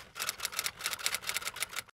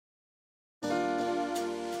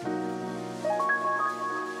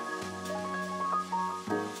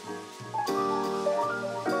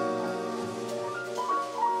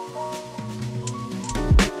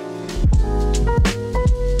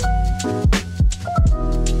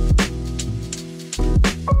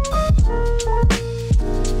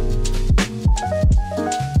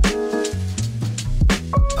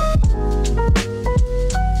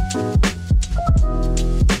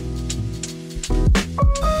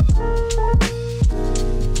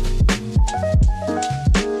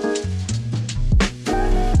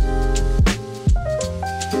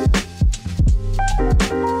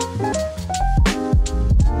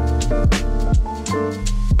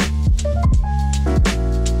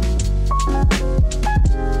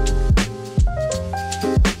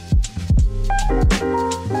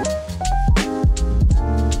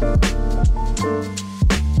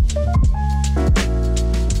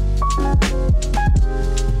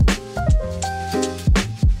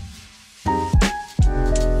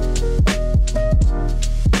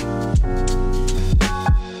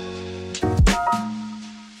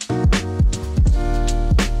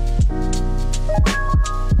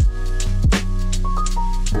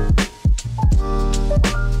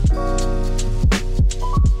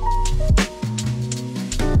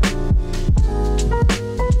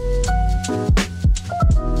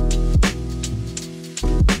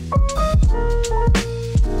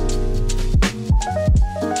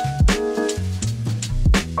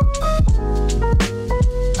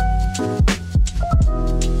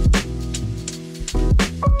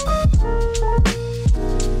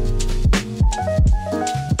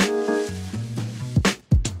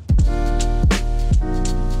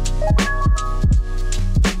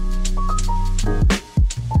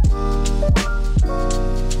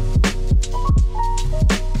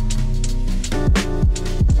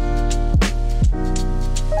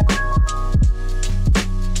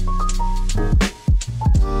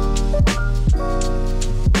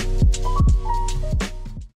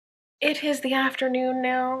 It is the afternoon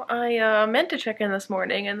now. I meant to check in this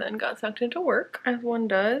morning and then got sucked into work, as one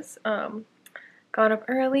does. Got up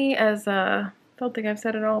early, as don't think I've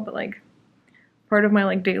said it all, but like part of my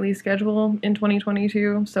like daily schedule in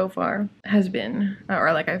 2022 so far has been,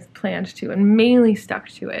 or like I've planned to and mainly stuck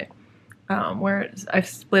to it, where I've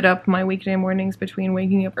split up my weekday mornings between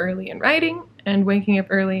waking up early and writing and waking up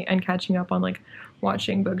early and catching up on like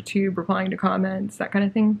watching booktube, replying to comments, that kind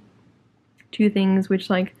of thing. Two things which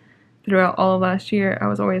like throughout all of last year I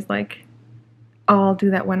was always like, oh, I'll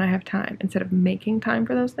do that when I have time instead of making time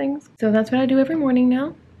for those things. So that's what I do every morning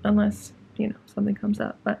now, unless, you know, something comes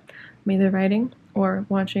up, but I'm either writing or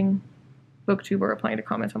watching booktube or replying to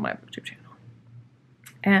comments on my booktube channel.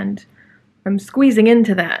 And I'm squeezing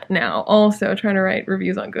into that now, also trying to write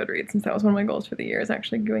reviews on Goodreads, since that was one of my goals for the year, is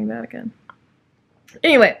actually doing that again.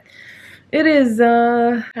 Anyway, it is,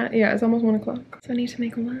 yeah, it's almost 1 o'clock, so I need to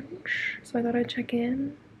make lunch, so I thought I'd check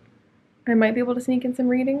in. I might be able to sneak in some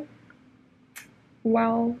reading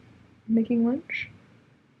while making lunch.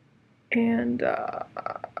 And,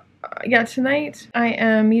 yeah, tonight I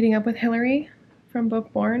am meeting up with Hillary from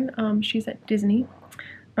Bookborn. She's at Disney.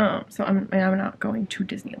 So I'm not going to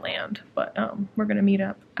Disneyland, but we're gonna meet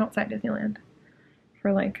up outside Disneyland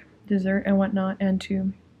for like dessert and whatnot, and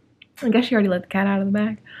to, I guess she already let the cat out of the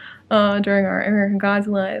bag during our American Gods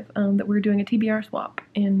Live, that we're doing a TBR swap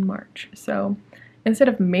in March. So instead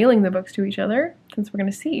of mailing the books to each other, since we're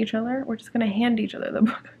gonna see each other, we're just gonna hand each other the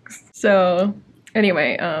books. So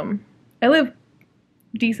anyway, I live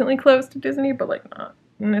decently close to Disney, but like not,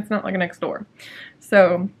 and it's not like next door.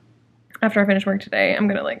 So after I finish work today, I'm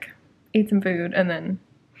gonna like eat some food and then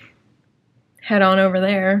head on over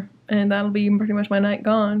there, and that'll be pretty much my night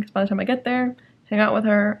gone, because by the time I get there, hang out with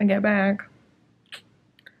her, and get back,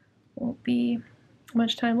 won't be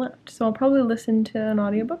much time left. So I'll probably listen to an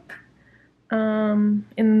audiobook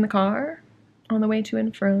in the car on the way to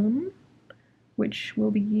and from, which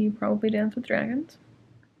will be probably Dance with Dragons,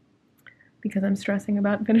 because I'm stressing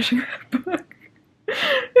about finishing that book.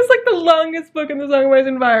 It's like the longest book in the Song of Ice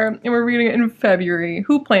and Fire, and we're reading it in February.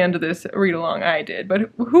 Who planned this read along? I did, but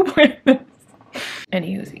who planned this?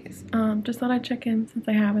 Anywhoosies, just thought I'd check in since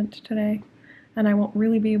I haven't today, and I won't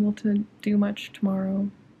really be able to do much tomorrow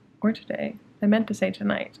or today. I meant to say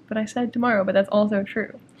tonight, but I said tomorrow, but that's also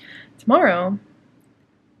true. Tomorrow,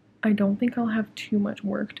 I don't think I'll have too much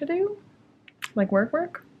work to do, like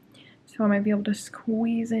work, so I might be able to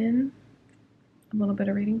squeeze in a little bit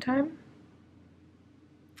of reading time.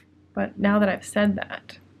 But now that I've said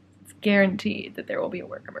that, it's guaranteed that there will be a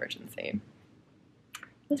work emergency.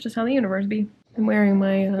 That's just how the universe be. I'm wearing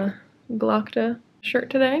my Glockta shirt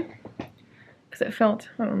today because it felt,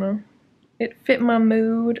 I don't know, it fit my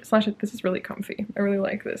mood. Slash, this is really comfy. I really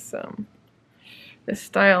like this this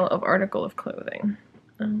style of article of clothing.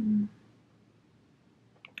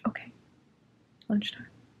 Okay, lunchtime.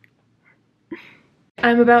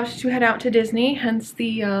 I'm about to head out to Disney, hence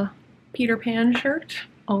the Peter Pan shirt.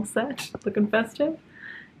 All set, looking festive.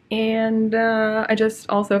 And I just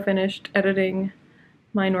also finished editing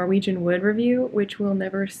my Norwegian Wood review, which will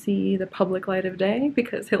never see the public light of day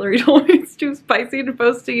because Hillary told me it's too spicy to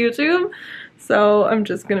post to YouTube. So I'm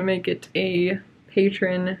just gonna make it a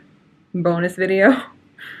patron bonus video.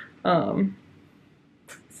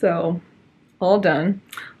 So all done.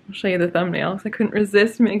 I'll show you the thumbnail because I couldn't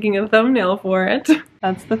resist making a thumbnail for it.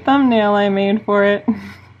 That's the thumbnail I made for it.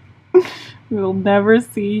 We'll never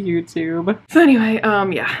see YouTube. So anyway,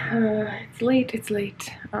 yeah, it's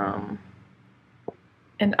late,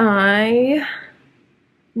 and I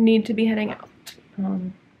need to be heading out.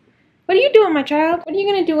 What are you doing, my child? What are you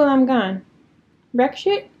gonna do while I'm gone? Wreck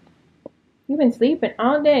shit? You've been sleeping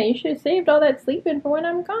all day. You should have saved all that sleeping for when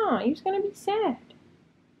I'm gone. You're just gonna be sad.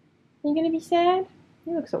 Are you gonna be sad?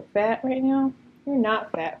 You look so fat right now. You're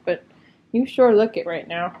not fat, but you sure look it right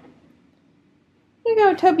now. Look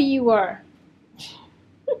how tubby you are.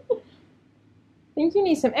 Think you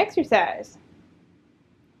need some exercise.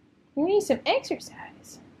 You need some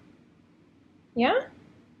exercise. Yeah?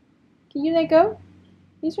 Can you let go?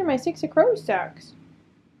 These are my 6 of Crows socks.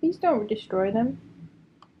 Please don't destroy them.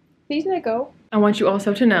 Please let go. I want you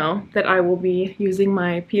also to know that I will be using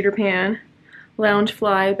my Peter Pan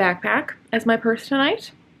Loungefly backpack as my purse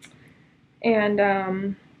tonight.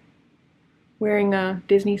 And wearing a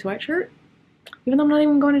Disney sweatshirt. Even though I'm not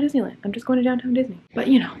even going to Disneyland. I'm just going to downtown Disney. But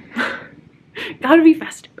you know, gotta be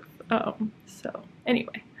festive. So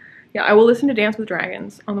anyway, yeah, I will listen to Dance with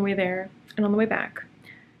Dragons on the way there and on the way back.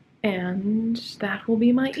 And that will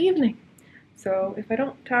be my evening. So if I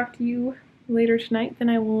don't talk to you later tonight, then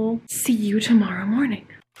I will see you tomorrow morning.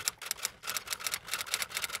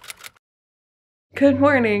 Good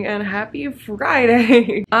morning and happy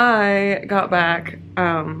Friday. I got back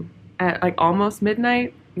at like almost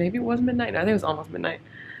midnight. Maybe it was midnight. No, I think it was almost midnight.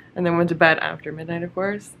 And then went to bed after midnight, of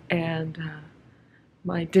course. And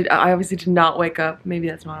I obviously did not wake up, maybe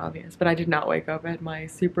that's not obvious, but I did not wake up at my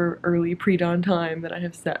super early pre-dawn time that I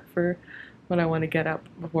have set for when I want to get up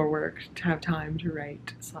before work to have time to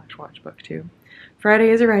write / watch BookTube. Friday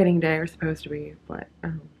is a writing day, or supposed to be, but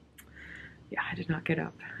yeah, I did not get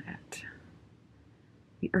up at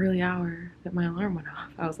the early hour that my alarm went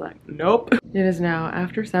off. I was like, nope. It is now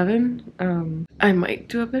after 7. I might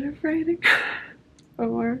do a bit of writing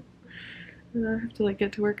or I have to like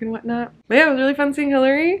get to work and whatnot. But yeah, it was really fun seeing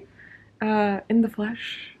Hillary in the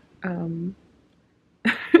flesh.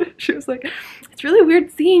 She was like, it's really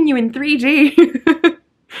weird seeing you in 3D.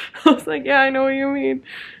 I was like, yeah, I know what you mean.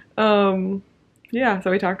 Yeah,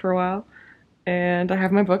 so we talked for a while. And I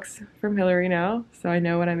have my books from Hillary now, so I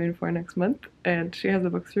know what I'm in for next month. And she has the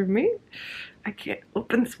books from me. I can't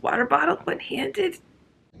open this water bottle one-handed.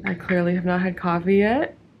 I clearly have not had coffee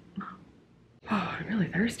yet. Oh, I'm really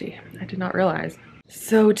thirsty. I did not realize.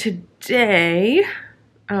 So today,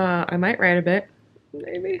 I might write a bit.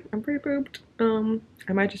 Maybe. I'm pretty pooped.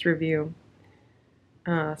 I might just review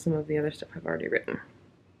some of the other stuff I've already written.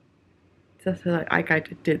 Just so like I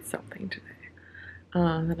did something today.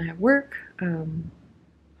 Then I have work.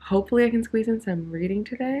 Hopefully I can squeeze in some reading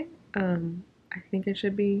today. I think it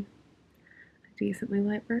should be a decently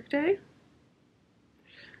light work day.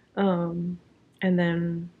 And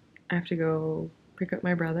then I have to go pick up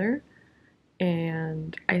my brother.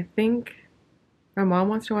 And I think my mom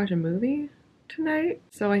wants to watch a movie tonight.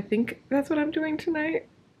 So I think that's what I'm doing tonight.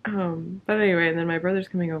 But anyway, and then my brother's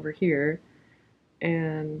coming over here.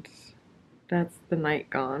 And that's the night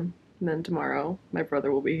gone. And then tomorrow, my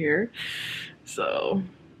brother will be here. So,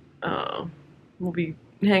 we'll be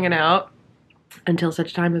hanging out until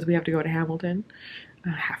such time as we have to go to Hamilton.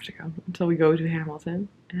 Until we go to Hamilton.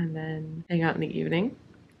 And then hang out in the evening.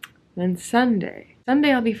 Then Sunday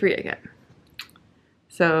I'll be free again.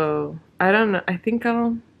 So, I don't know. I think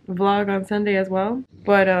I'll vlog on Sunday as well.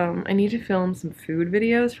 But, I need to film some food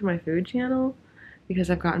videos for my food channel. Because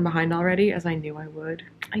I've gotten behind already, as I knew I would.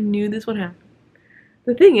 I knew this would happen.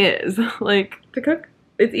 The thing is, like, to cook,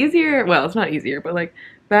 it's easier, well, it's not easier, but like,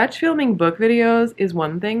 batch filming book videos is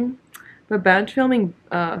one thing, but batch filming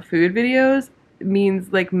food videos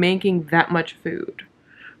means like making that much food.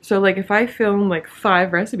 So like, if I film like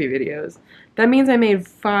 5 recipe videos, that means I made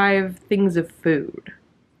 5 things of food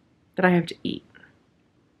that I have to eat.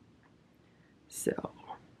 So,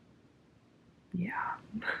 yeah.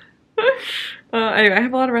 Anyway, I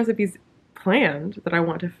have a lot of recipes planned that I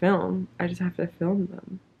want to film. I just have to film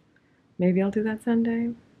them. Maybe I'll do that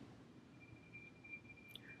Sunday.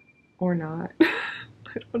 Or not.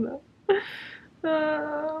 I don't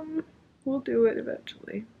know. We'll do it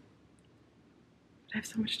eventually. I have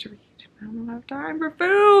so much to read. I don't have time for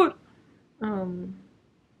food.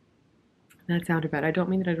 That sounded bad. I don't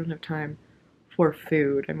mean that I don't have time for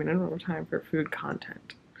food. I mean, I don't have time for food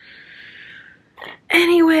content.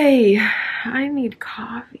 Anyway, I need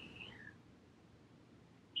coffee.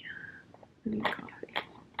 I need coffee.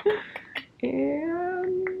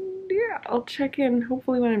 And yeah, I'll check in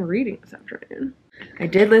hopefully when I'm reading this afternoon. I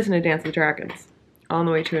did listen to Dance with Dragons on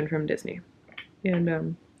the way to and from Disney.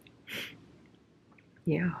 And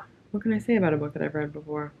yeah, what can I say about a book that I've read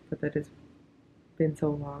before, but that has been so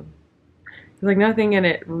long? There's like nothing in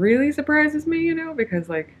it really surprises me, you know, because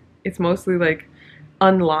like it's mostly like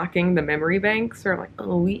unlocking the memory banks, or I'm like,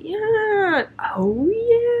 oh yeah,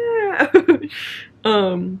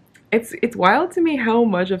 It's wild to me how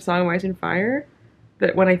much of Song of Ice and Fire,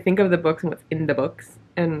 that when I think of the books and what's in the books,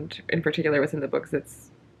 and in particular what's in the books that's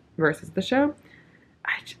versus the show,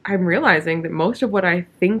 I'm realizing that most of what I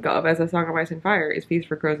think of as a Song of Ice and Fire is Feast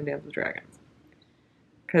for Crows and Dance with Dragons.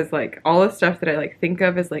 Because like all the stuff that I like think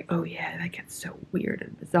of is like, oh yeah, that gets so weird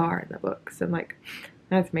and bizarre in the books, and like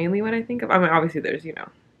that's mainly what I think of. I mean, obviously there's, you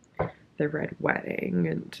know, the Red Wedding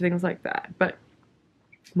and things like that, but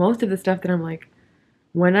most of the stuff that I'm like,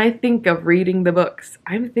 when I think of reading the books,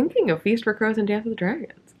 I'm thinking of Feast for Crows and Dance with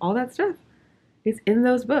Dragons. All that stuff is in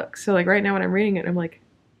those books. So like right now when I'm reading it, I'm like,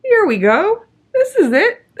 here we go. This is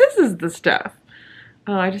it. This is the stuff.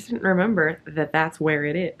 I just didn't remember that that's where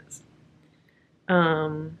it is.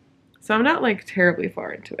 So I'm not like terribly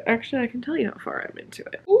far into it. Actually, I can tell you how far I'm into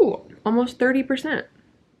it. Ooh, almost 30%.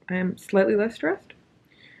 I am slightly less stressed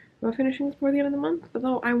about finishing this before the end of the month,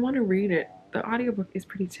 although I want to read it. The audiobook is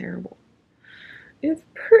pretty terrible. It's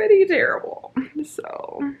pretty terrible.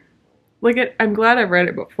 So, like, I'm glad I've read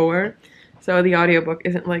it before, so the audiobook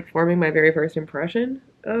isn't like forming my very first impression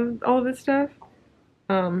of all of this stuff.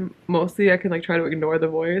 Mostly I can like try to ignore the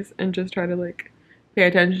voice and just try to like pay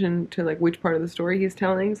attention to like which part of the story he's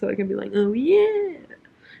telling, so I can be like, oh yeah,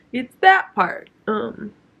 it's that part.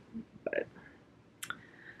 But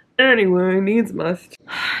Anyway, needs must.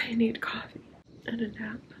 I need coffee and a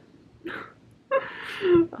nap.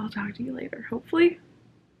 I'll talk to you later, hopefully,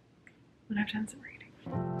 when I've done some reading.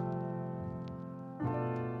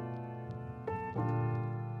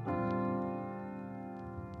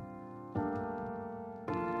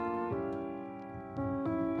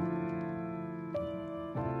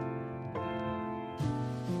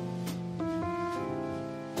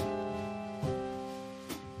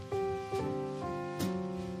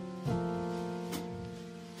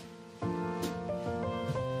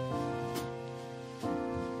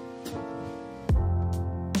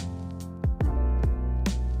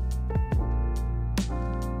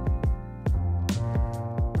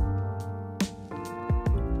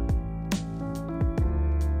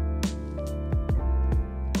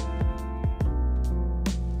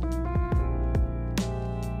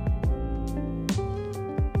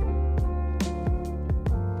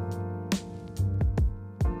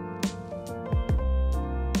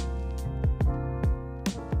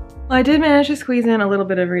 Well, I did manage to squeeze in a little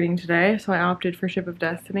bit of reading today, so I opted for Ship of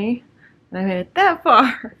Destiny, and I made it that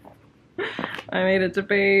far. I made it to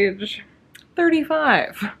page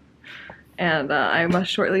 35, and I must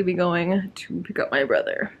shortly be going to pick up my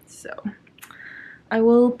brother, so I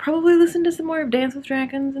will probably listen to some more of Dance with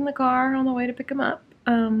Dragons in the car on the way to pick him up,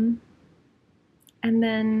 and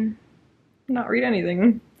then not read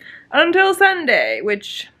anything until Sunday,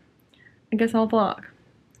 which I guess I'll vlog.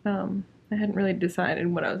 I hadn't really decided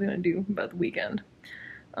what I was going to do about the weekend.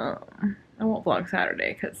 I won't vlog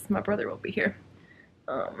Saturday because my brother will be here.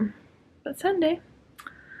 But Sunday,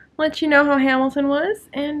 let you know how Hamilton was,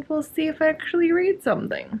 and we'll see if I actually read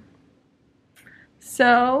something.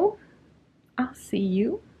 So, I'll see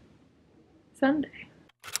you Sunday.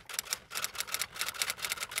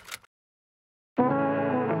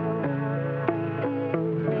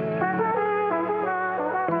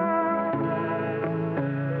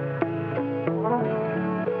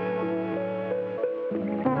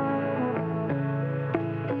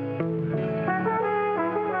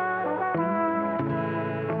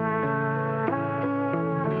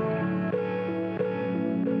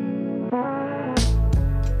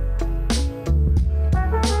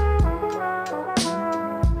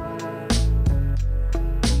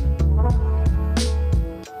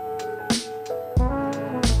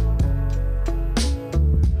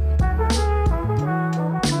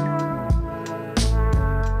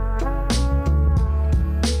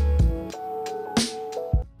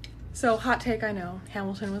 So, hot take, I know,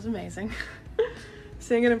 Hamilton was amazing.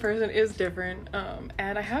 Seeing it in person is different,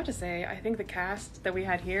 and I have to say, I think the cast that we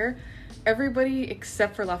had here, everybody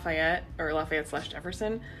except for Lafayette, or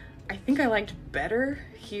Lafayette/Jefferson, I think I liked better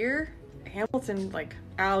here. Hamilton, like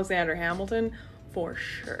Alexander Hamilton, for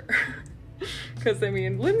sure. Because, I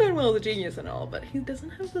mean, Lin-Manuel is a genius and all, but he doesn't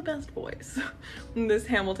have the best voice. This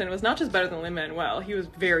Hamilton was not just better than Lin-Manuel, he was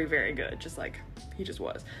very, very good, just like he just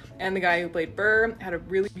was. And the guy who played Burr had a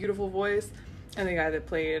really beautiful voice, and the guy that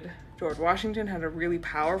played George Washington had a really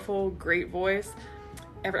powerful, great voice.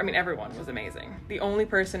 I mean, everyone was amazing. The only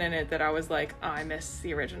person in it that I was like, oh, I miss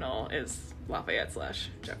the original is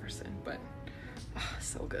Lafayette/Jefferson, but oh,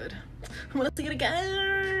 so good. I want to see it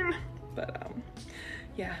again! But,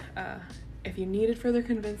 yeah, if you needed further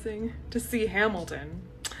convincing to see Hamilton,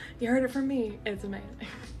 you heard it from me. It's amazing.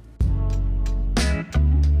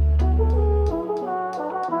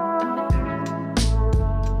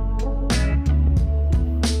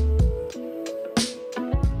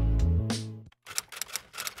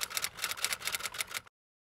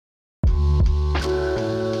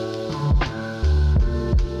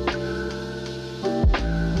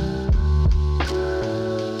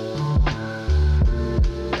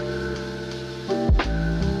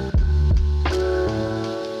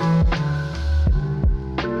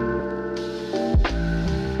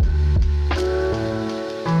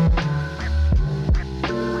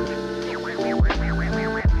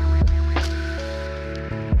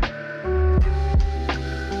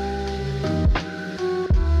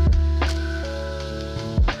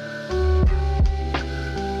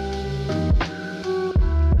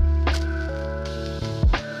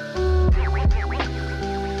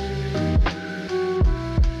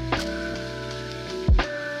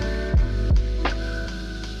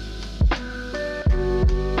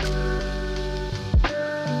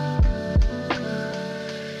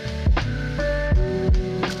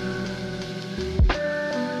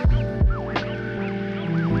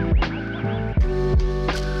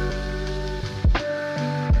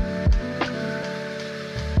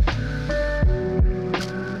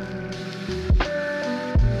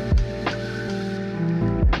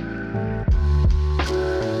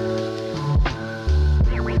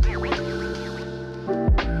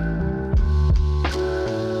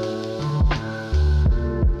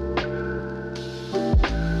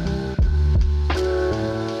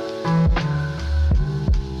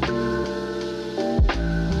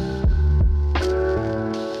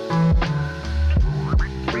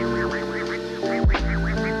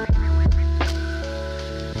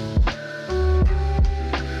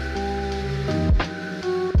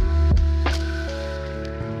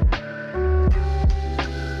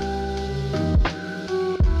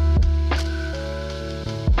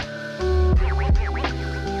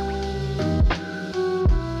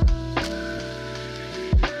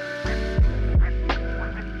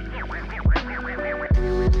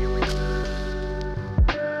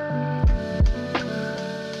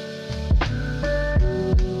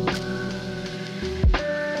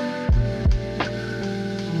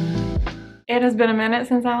 It has been a minute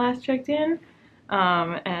since I last checked in,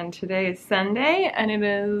 and today is Sunday, and it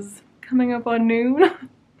is coming up on noon.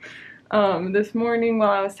 This morning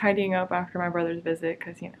while I was tidying up after my brother's visit,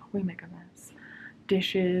 because, you know, we make a mess,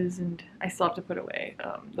 dishes, and I still have to put away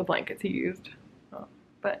the blankets he used,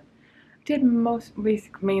 but I did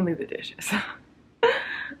mainly the dishes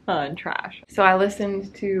and trash. So I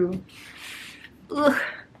listened to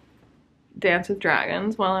Dance with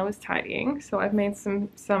Dragons while I was tidying, so I've made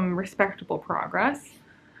some respectable progress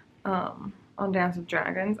on Dance with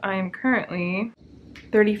Dragons. I am currently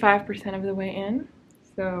 35% of the way in,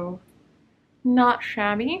 so not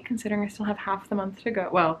shabby considering I still have half the month to go.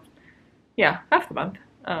 Well, yeah, half the month.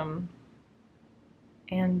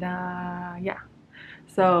 Yeah.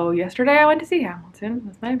 So yesterday I went to see Hamilton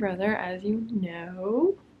with my brother, as you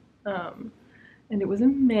know. And it was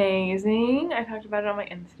amazing. I talked about it on my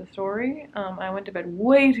Insta story. I went to bed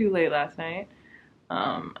way too late last night,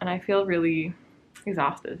 and I feel really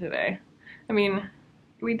exhausted today. I mean,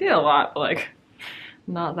 we did a lot, but like,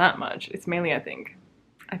 not that much. It's mainly, I think,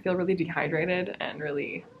 I feel really dehydrated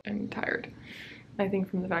and tired. I think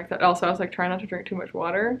from the fact that also I was like trying not to drink too much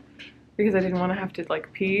water because I didn't want to have to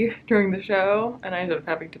like pee during the show, and I ended up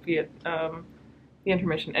having to pee at the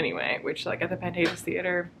intermission anyway, which like at the Pantages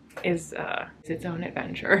Theater is its own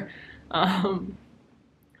adventure.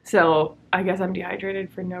 So I guess I'm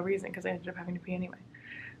dehydrated for no reason because I ended up having to pee anyway.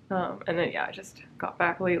 And then yeah, I just got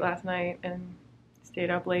back late last night and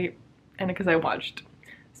stayed up late, and because I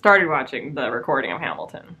started watching the recording of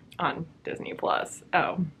Hamilton on Disney Plus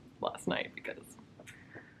last night because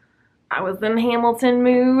I was in Hamilton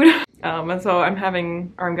mood. And so I'm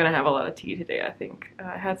gonna have a lot of tea today, I think.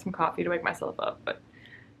 I had some coffee to wake myself up, but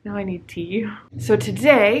now I need tea. So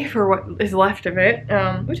today, for what is left of it,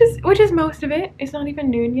 which is most of it, it's not even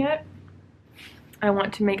noon yet, I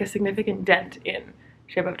want to make a significant dent in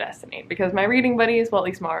Ship of Destiny because my reading buddies, well at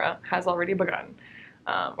least Mara, has already begun,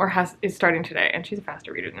 is starting today, and she's a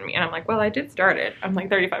faster reader than me, and I'm like, well, I did start it. I'm like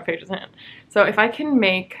 35 pages in. So if I can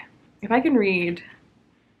read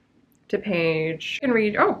to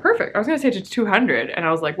oh, perfect. I was gonna say to 200, and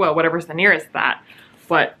I was like, well, whatever's the nearest that.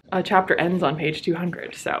 But a chapter ends on page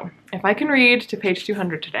 200, so if I can read to page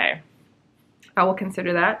 200 today, I will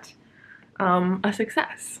consider that a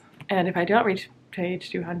success. And if I do not reach page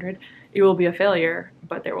 200, it will be a failure,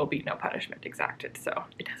 but there will be no punishment exacted, so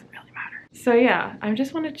it doesn't really matter. So yeah, I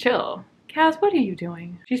just want to chill. Kaz, what are you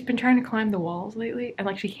doing? She's been trying to climb the walls lately, and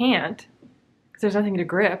like she can't, because there's nothing to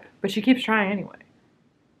grip, but she keeps trying anyway.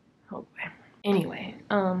 Oh boy. Anyway,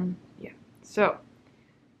 yeah. So,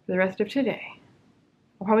 for the rest of today,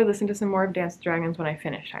 I'll probably listen to some more of Dance with Dragons when I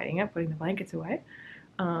finish tidying up, putting the blankets away.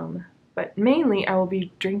 But mainly I will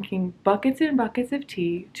be drinking buckets and buckets of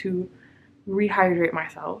tea to rehydrate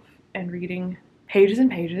myself and reading pages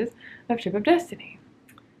and pages of Ship of Destiny.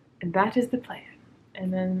 And that is the plan.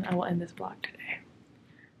 And then I will end this vlog today.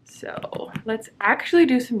 So let's actually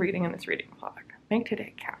do some reading in this reading vlog. Make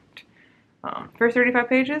today count. First 35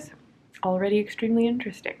 pages, already extremely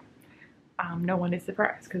interesting. No one is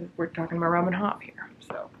surprised because we're talking about Rum and Hop here.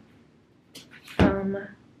 So,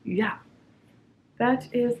 yeah. That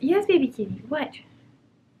is, yes, baby kitty, what?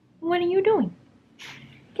 What are you doing?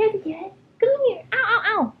 Kitty cat, come here. Ow, ow,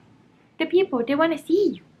 ow. The people, they want to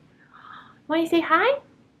see you. Want to say hi?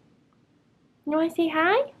 You want to say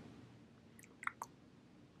hi?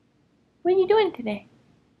 What are you doing today?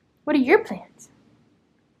 What are your plans?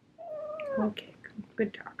 Okay,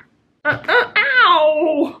 good talk.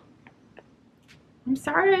 Ow! I'm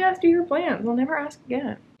sorry I asked you your plans. I'll never ask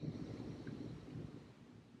again.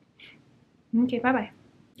 Okay, bye-bye.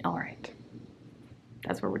 All right.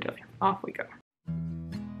 That's what we're doing. Off we go.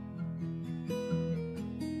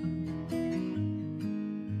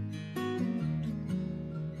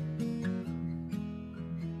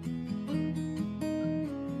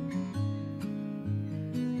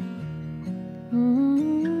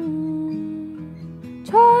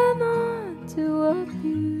 Try not to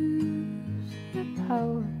abuse your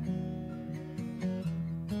power.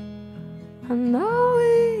 I know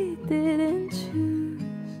we didn't choose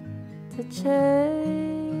to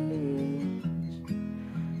change.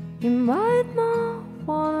 You might not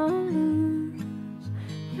wanna lose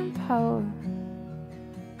your power,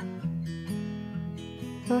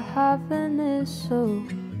 but having is so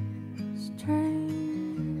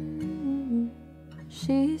strange.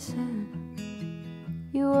 She said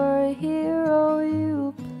you were a hero,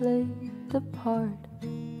 you played the part,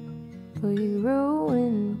 but you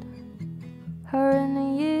ruined her in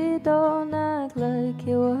a year. Don't act like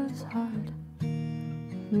it was hard.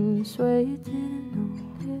 You swear you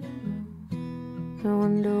didn't know. No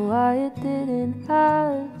wonder why you didn't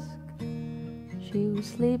ask. she was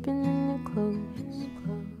sleeping in your clothes.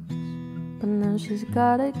 But now she's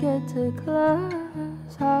gotta get to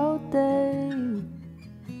class. How dare you?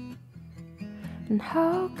 And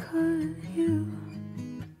how could you?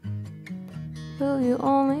 Will you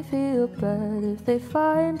only feel bad if they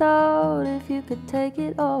find out if you could take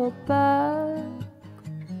it all back?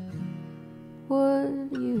 Would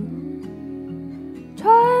you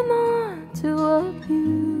try not to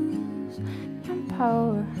abuse your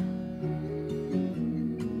power?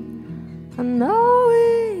 I know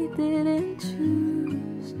we didn't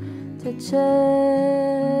choose to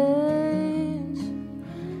change.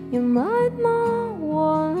 You might not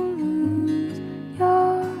want to lose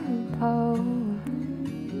your power,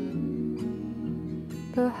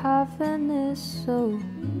 but having is so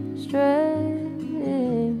strange.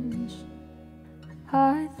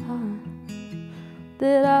 I thought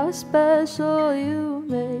that I was special. You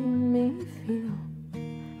made me feel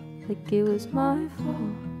like it was my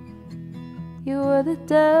fault. You were the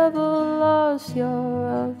devil, lost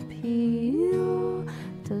your appeal.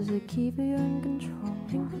 Does it keep you in control?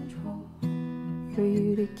 For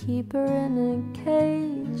you to keep her in a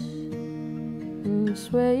cage, and you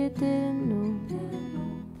swear you didn't know.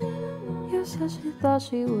 You said she thought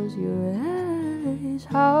she was your age.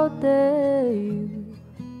 How dare you?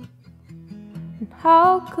 And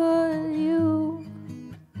how could you?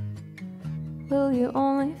 Will you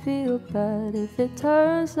only feel bad if it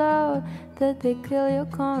turns out that they kill your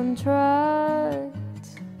contract?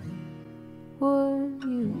 Would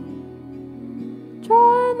you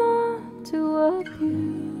try not to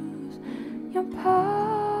abuse your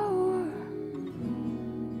power?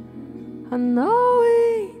 I know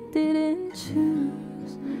we didn't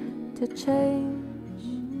choose to change.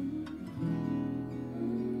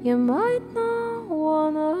 You might not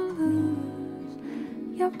wanna lose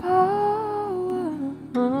your power,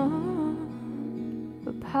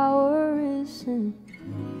 but power isn't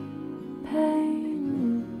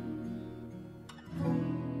pain.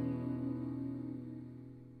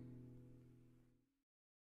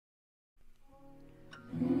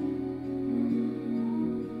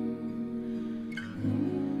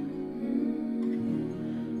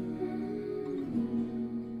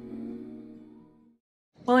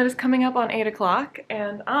 Well, it is coming up on 8 o'clock,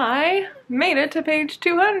 and I made it to page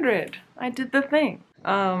 200. I did the thing.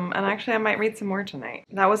 And actually I might read some more tonight.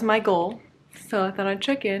 That was my goal, so I thought I'd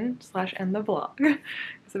check in / end the vlog. Because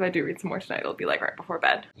if I do read some more tonight, it'll be like right before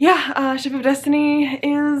bed. Yeah, Ship of Destiny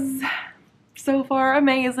is so far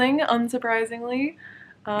amazing, unsurprisingly.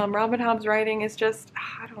 Robin Hobb's writing is just,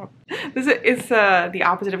 this is the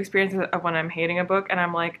opposite of experience of when I'm hating a book and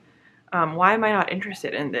I'm like, why am I not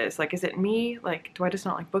interested in this? Like, is it me? Like, do I just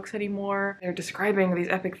not like books anymore? They're describing these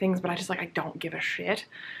epic things, but I just like, I don't give a shit.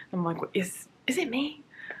 I'm like, is it me?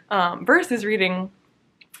 Versus reading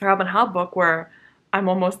a Robin Hobb book where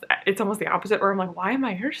it's almost the opposite, where I'm like, why am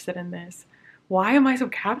I interested in this? Why am I so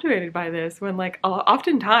captivated by this? When like,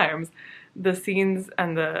 oftentimes the scenes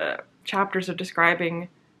and the chapters are describing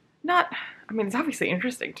it's obviously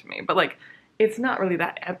interesting to me, but like, it's not really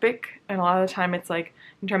that epic, and a lot of the time it's like,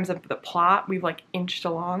 in terms of the plot, we've like inched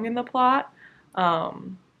along in the plot,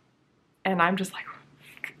 and I'm just like,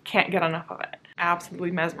 can't get enough of it.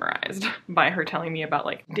 Absolutely mesmerized by her telling me about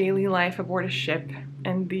like daily life aboard a ship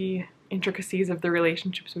and the intricacies of the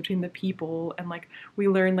relationships between the people, and like we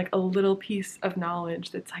learn like a little piece of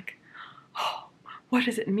knowledge that's like, oh, what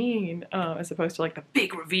does it mean? As opposed to like the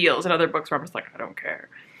big reveals in other books where I'm just like, I don't care.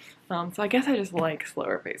 So I guess I just like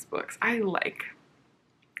slower paced books. I like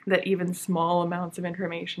that even small amounts of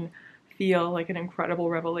information feel like an incredible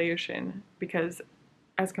revelation, because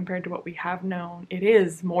as compared to what we have known, it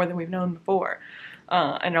is more than we've known before.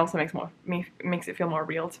 And it also makes it feel more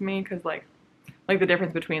real to me, because like the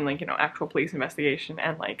difference between like, you know, actual police investigation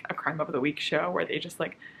and like a Crime of the Week show where they just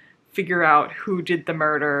like figure out who did the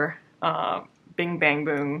murder, bing bang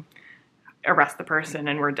boom, arrest the person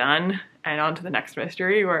and we're done, and on to the next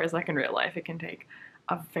mystery. Whereas like in real life, it can take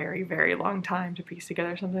a very, very long time to piece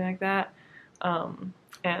together something like that.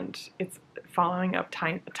 And it's following up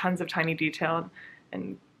tons of tiny detail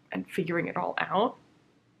and figuring it all out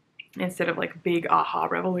instead of like big aha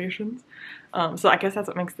revelations. So I guess that's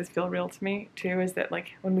what makes this feel real to me too, is that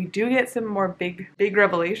like when we do get some more big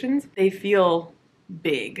revelations, they feel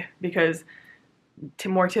big, because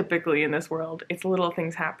more typically in this world, it's little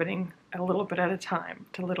things happening a little bit at a time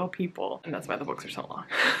to little people, and that's why the books are so long.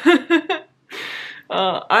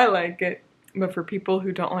 I like it, but for people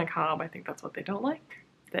who don't like Hobb, I think that's what they don't like,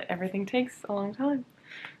 that everything takes a long time,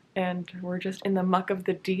 and we're just in the muck of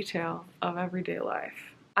the detail of everyday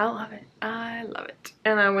life. I love it. I love it.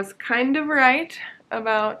 And I was kind of right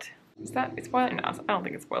about Is that it's spoiling? No, I don't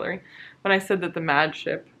think it's spoilery. When I said that the Mad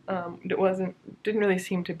ship, didn't really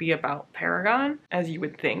seem to be about Paragon, as you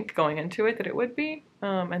would think going into it that it would be.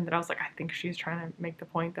 And that I was like, I think she's trying to make the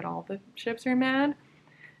point that all the ships are mad.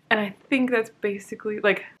 And I think that's basically,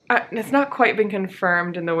 like, it's not quite been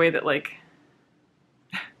confirmed in the way that, like,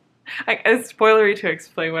 it's spoilery to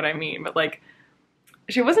explain what I mean, but, like,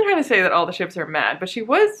 she wasn't trying to say that all the ships are mad, but she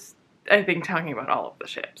was, I think, talking about all of the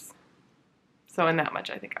ships. So in that much,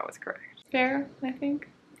 I think I was correct. Fair, I think.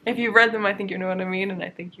 If you've read them, I think you know what I mean, and I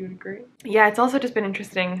think you would agree. Yeah, it's also just been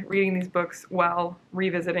interesting reading these books while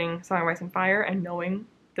revisiting Song of Ice and Fire and knowing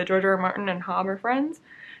that George R. R. Martin and Hobb are friends,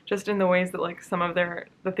 just in the ways that, like, some of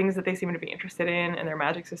the things that they seem to be interested in and their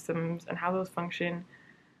magic systems and how those function,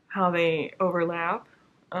 how they overlap,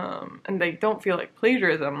 and they don't feel like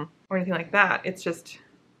plagiarism or anything like that. It's just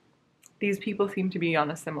these people seem to be on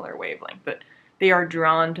a similar wavelength, that they are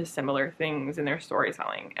drawn to similar things in their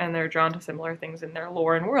storytelling, and they're drawn to similar things in their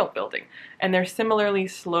lore and world building, and they're similarly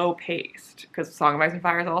slow paced, because Song of Ice and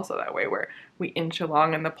Fire is also that way, where we inch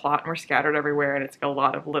along in the plot and we're scattered everywhere, and it's like a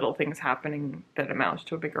lot of little things happening that amount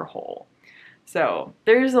to a bigger whole. So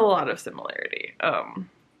there's a lot of similarity.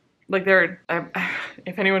 Like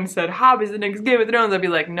if anyone said Hobb is the next Game of Thrones, I'd be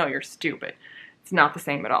like, no, you're stupid. It's not the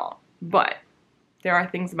same at all. But there are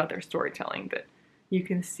things about their storytelling that you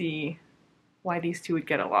can see why these two would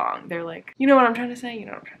get along. They're like, you know what I'm trying to say? You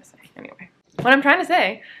know what I'm trying to say. Anyway, what I'm trying to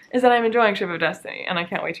say is that I'm enjoying Ship of Destiny, and I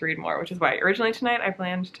can't wait to read more, which is why originally tonight I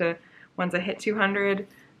planned to, once I hit 200,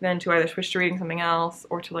 then to either switch to reading something else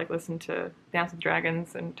or to, like, listen to Dance with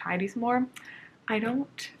Dragons and tidy some more. I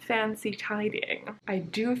don't fancy tidying. I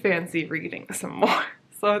do fancy reading some more.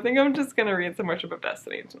 So I think I'm just gonna read some more Ship of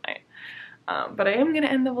Destiny tonight. But I am gonna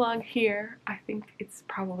end the vlog here. I think it's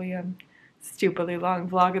probably a stupidly long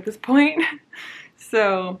vlog at this point.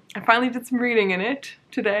 So I finally did some reading in it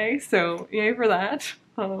today, so yay for that.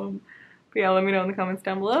 But yeah, let me know in the comments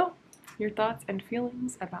down below your thoughts and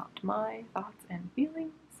feelings about my thoughts and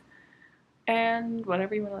feelings, and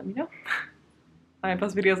whatever you want to let me know. I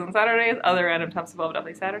post videos on Saturdays, other random times above,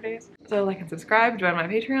 definitely Saturdays. So like and subscribe, join my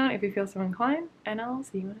Patreon if you feel so inclined, and I'll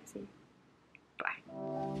see you when I see you.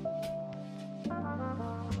 Bye.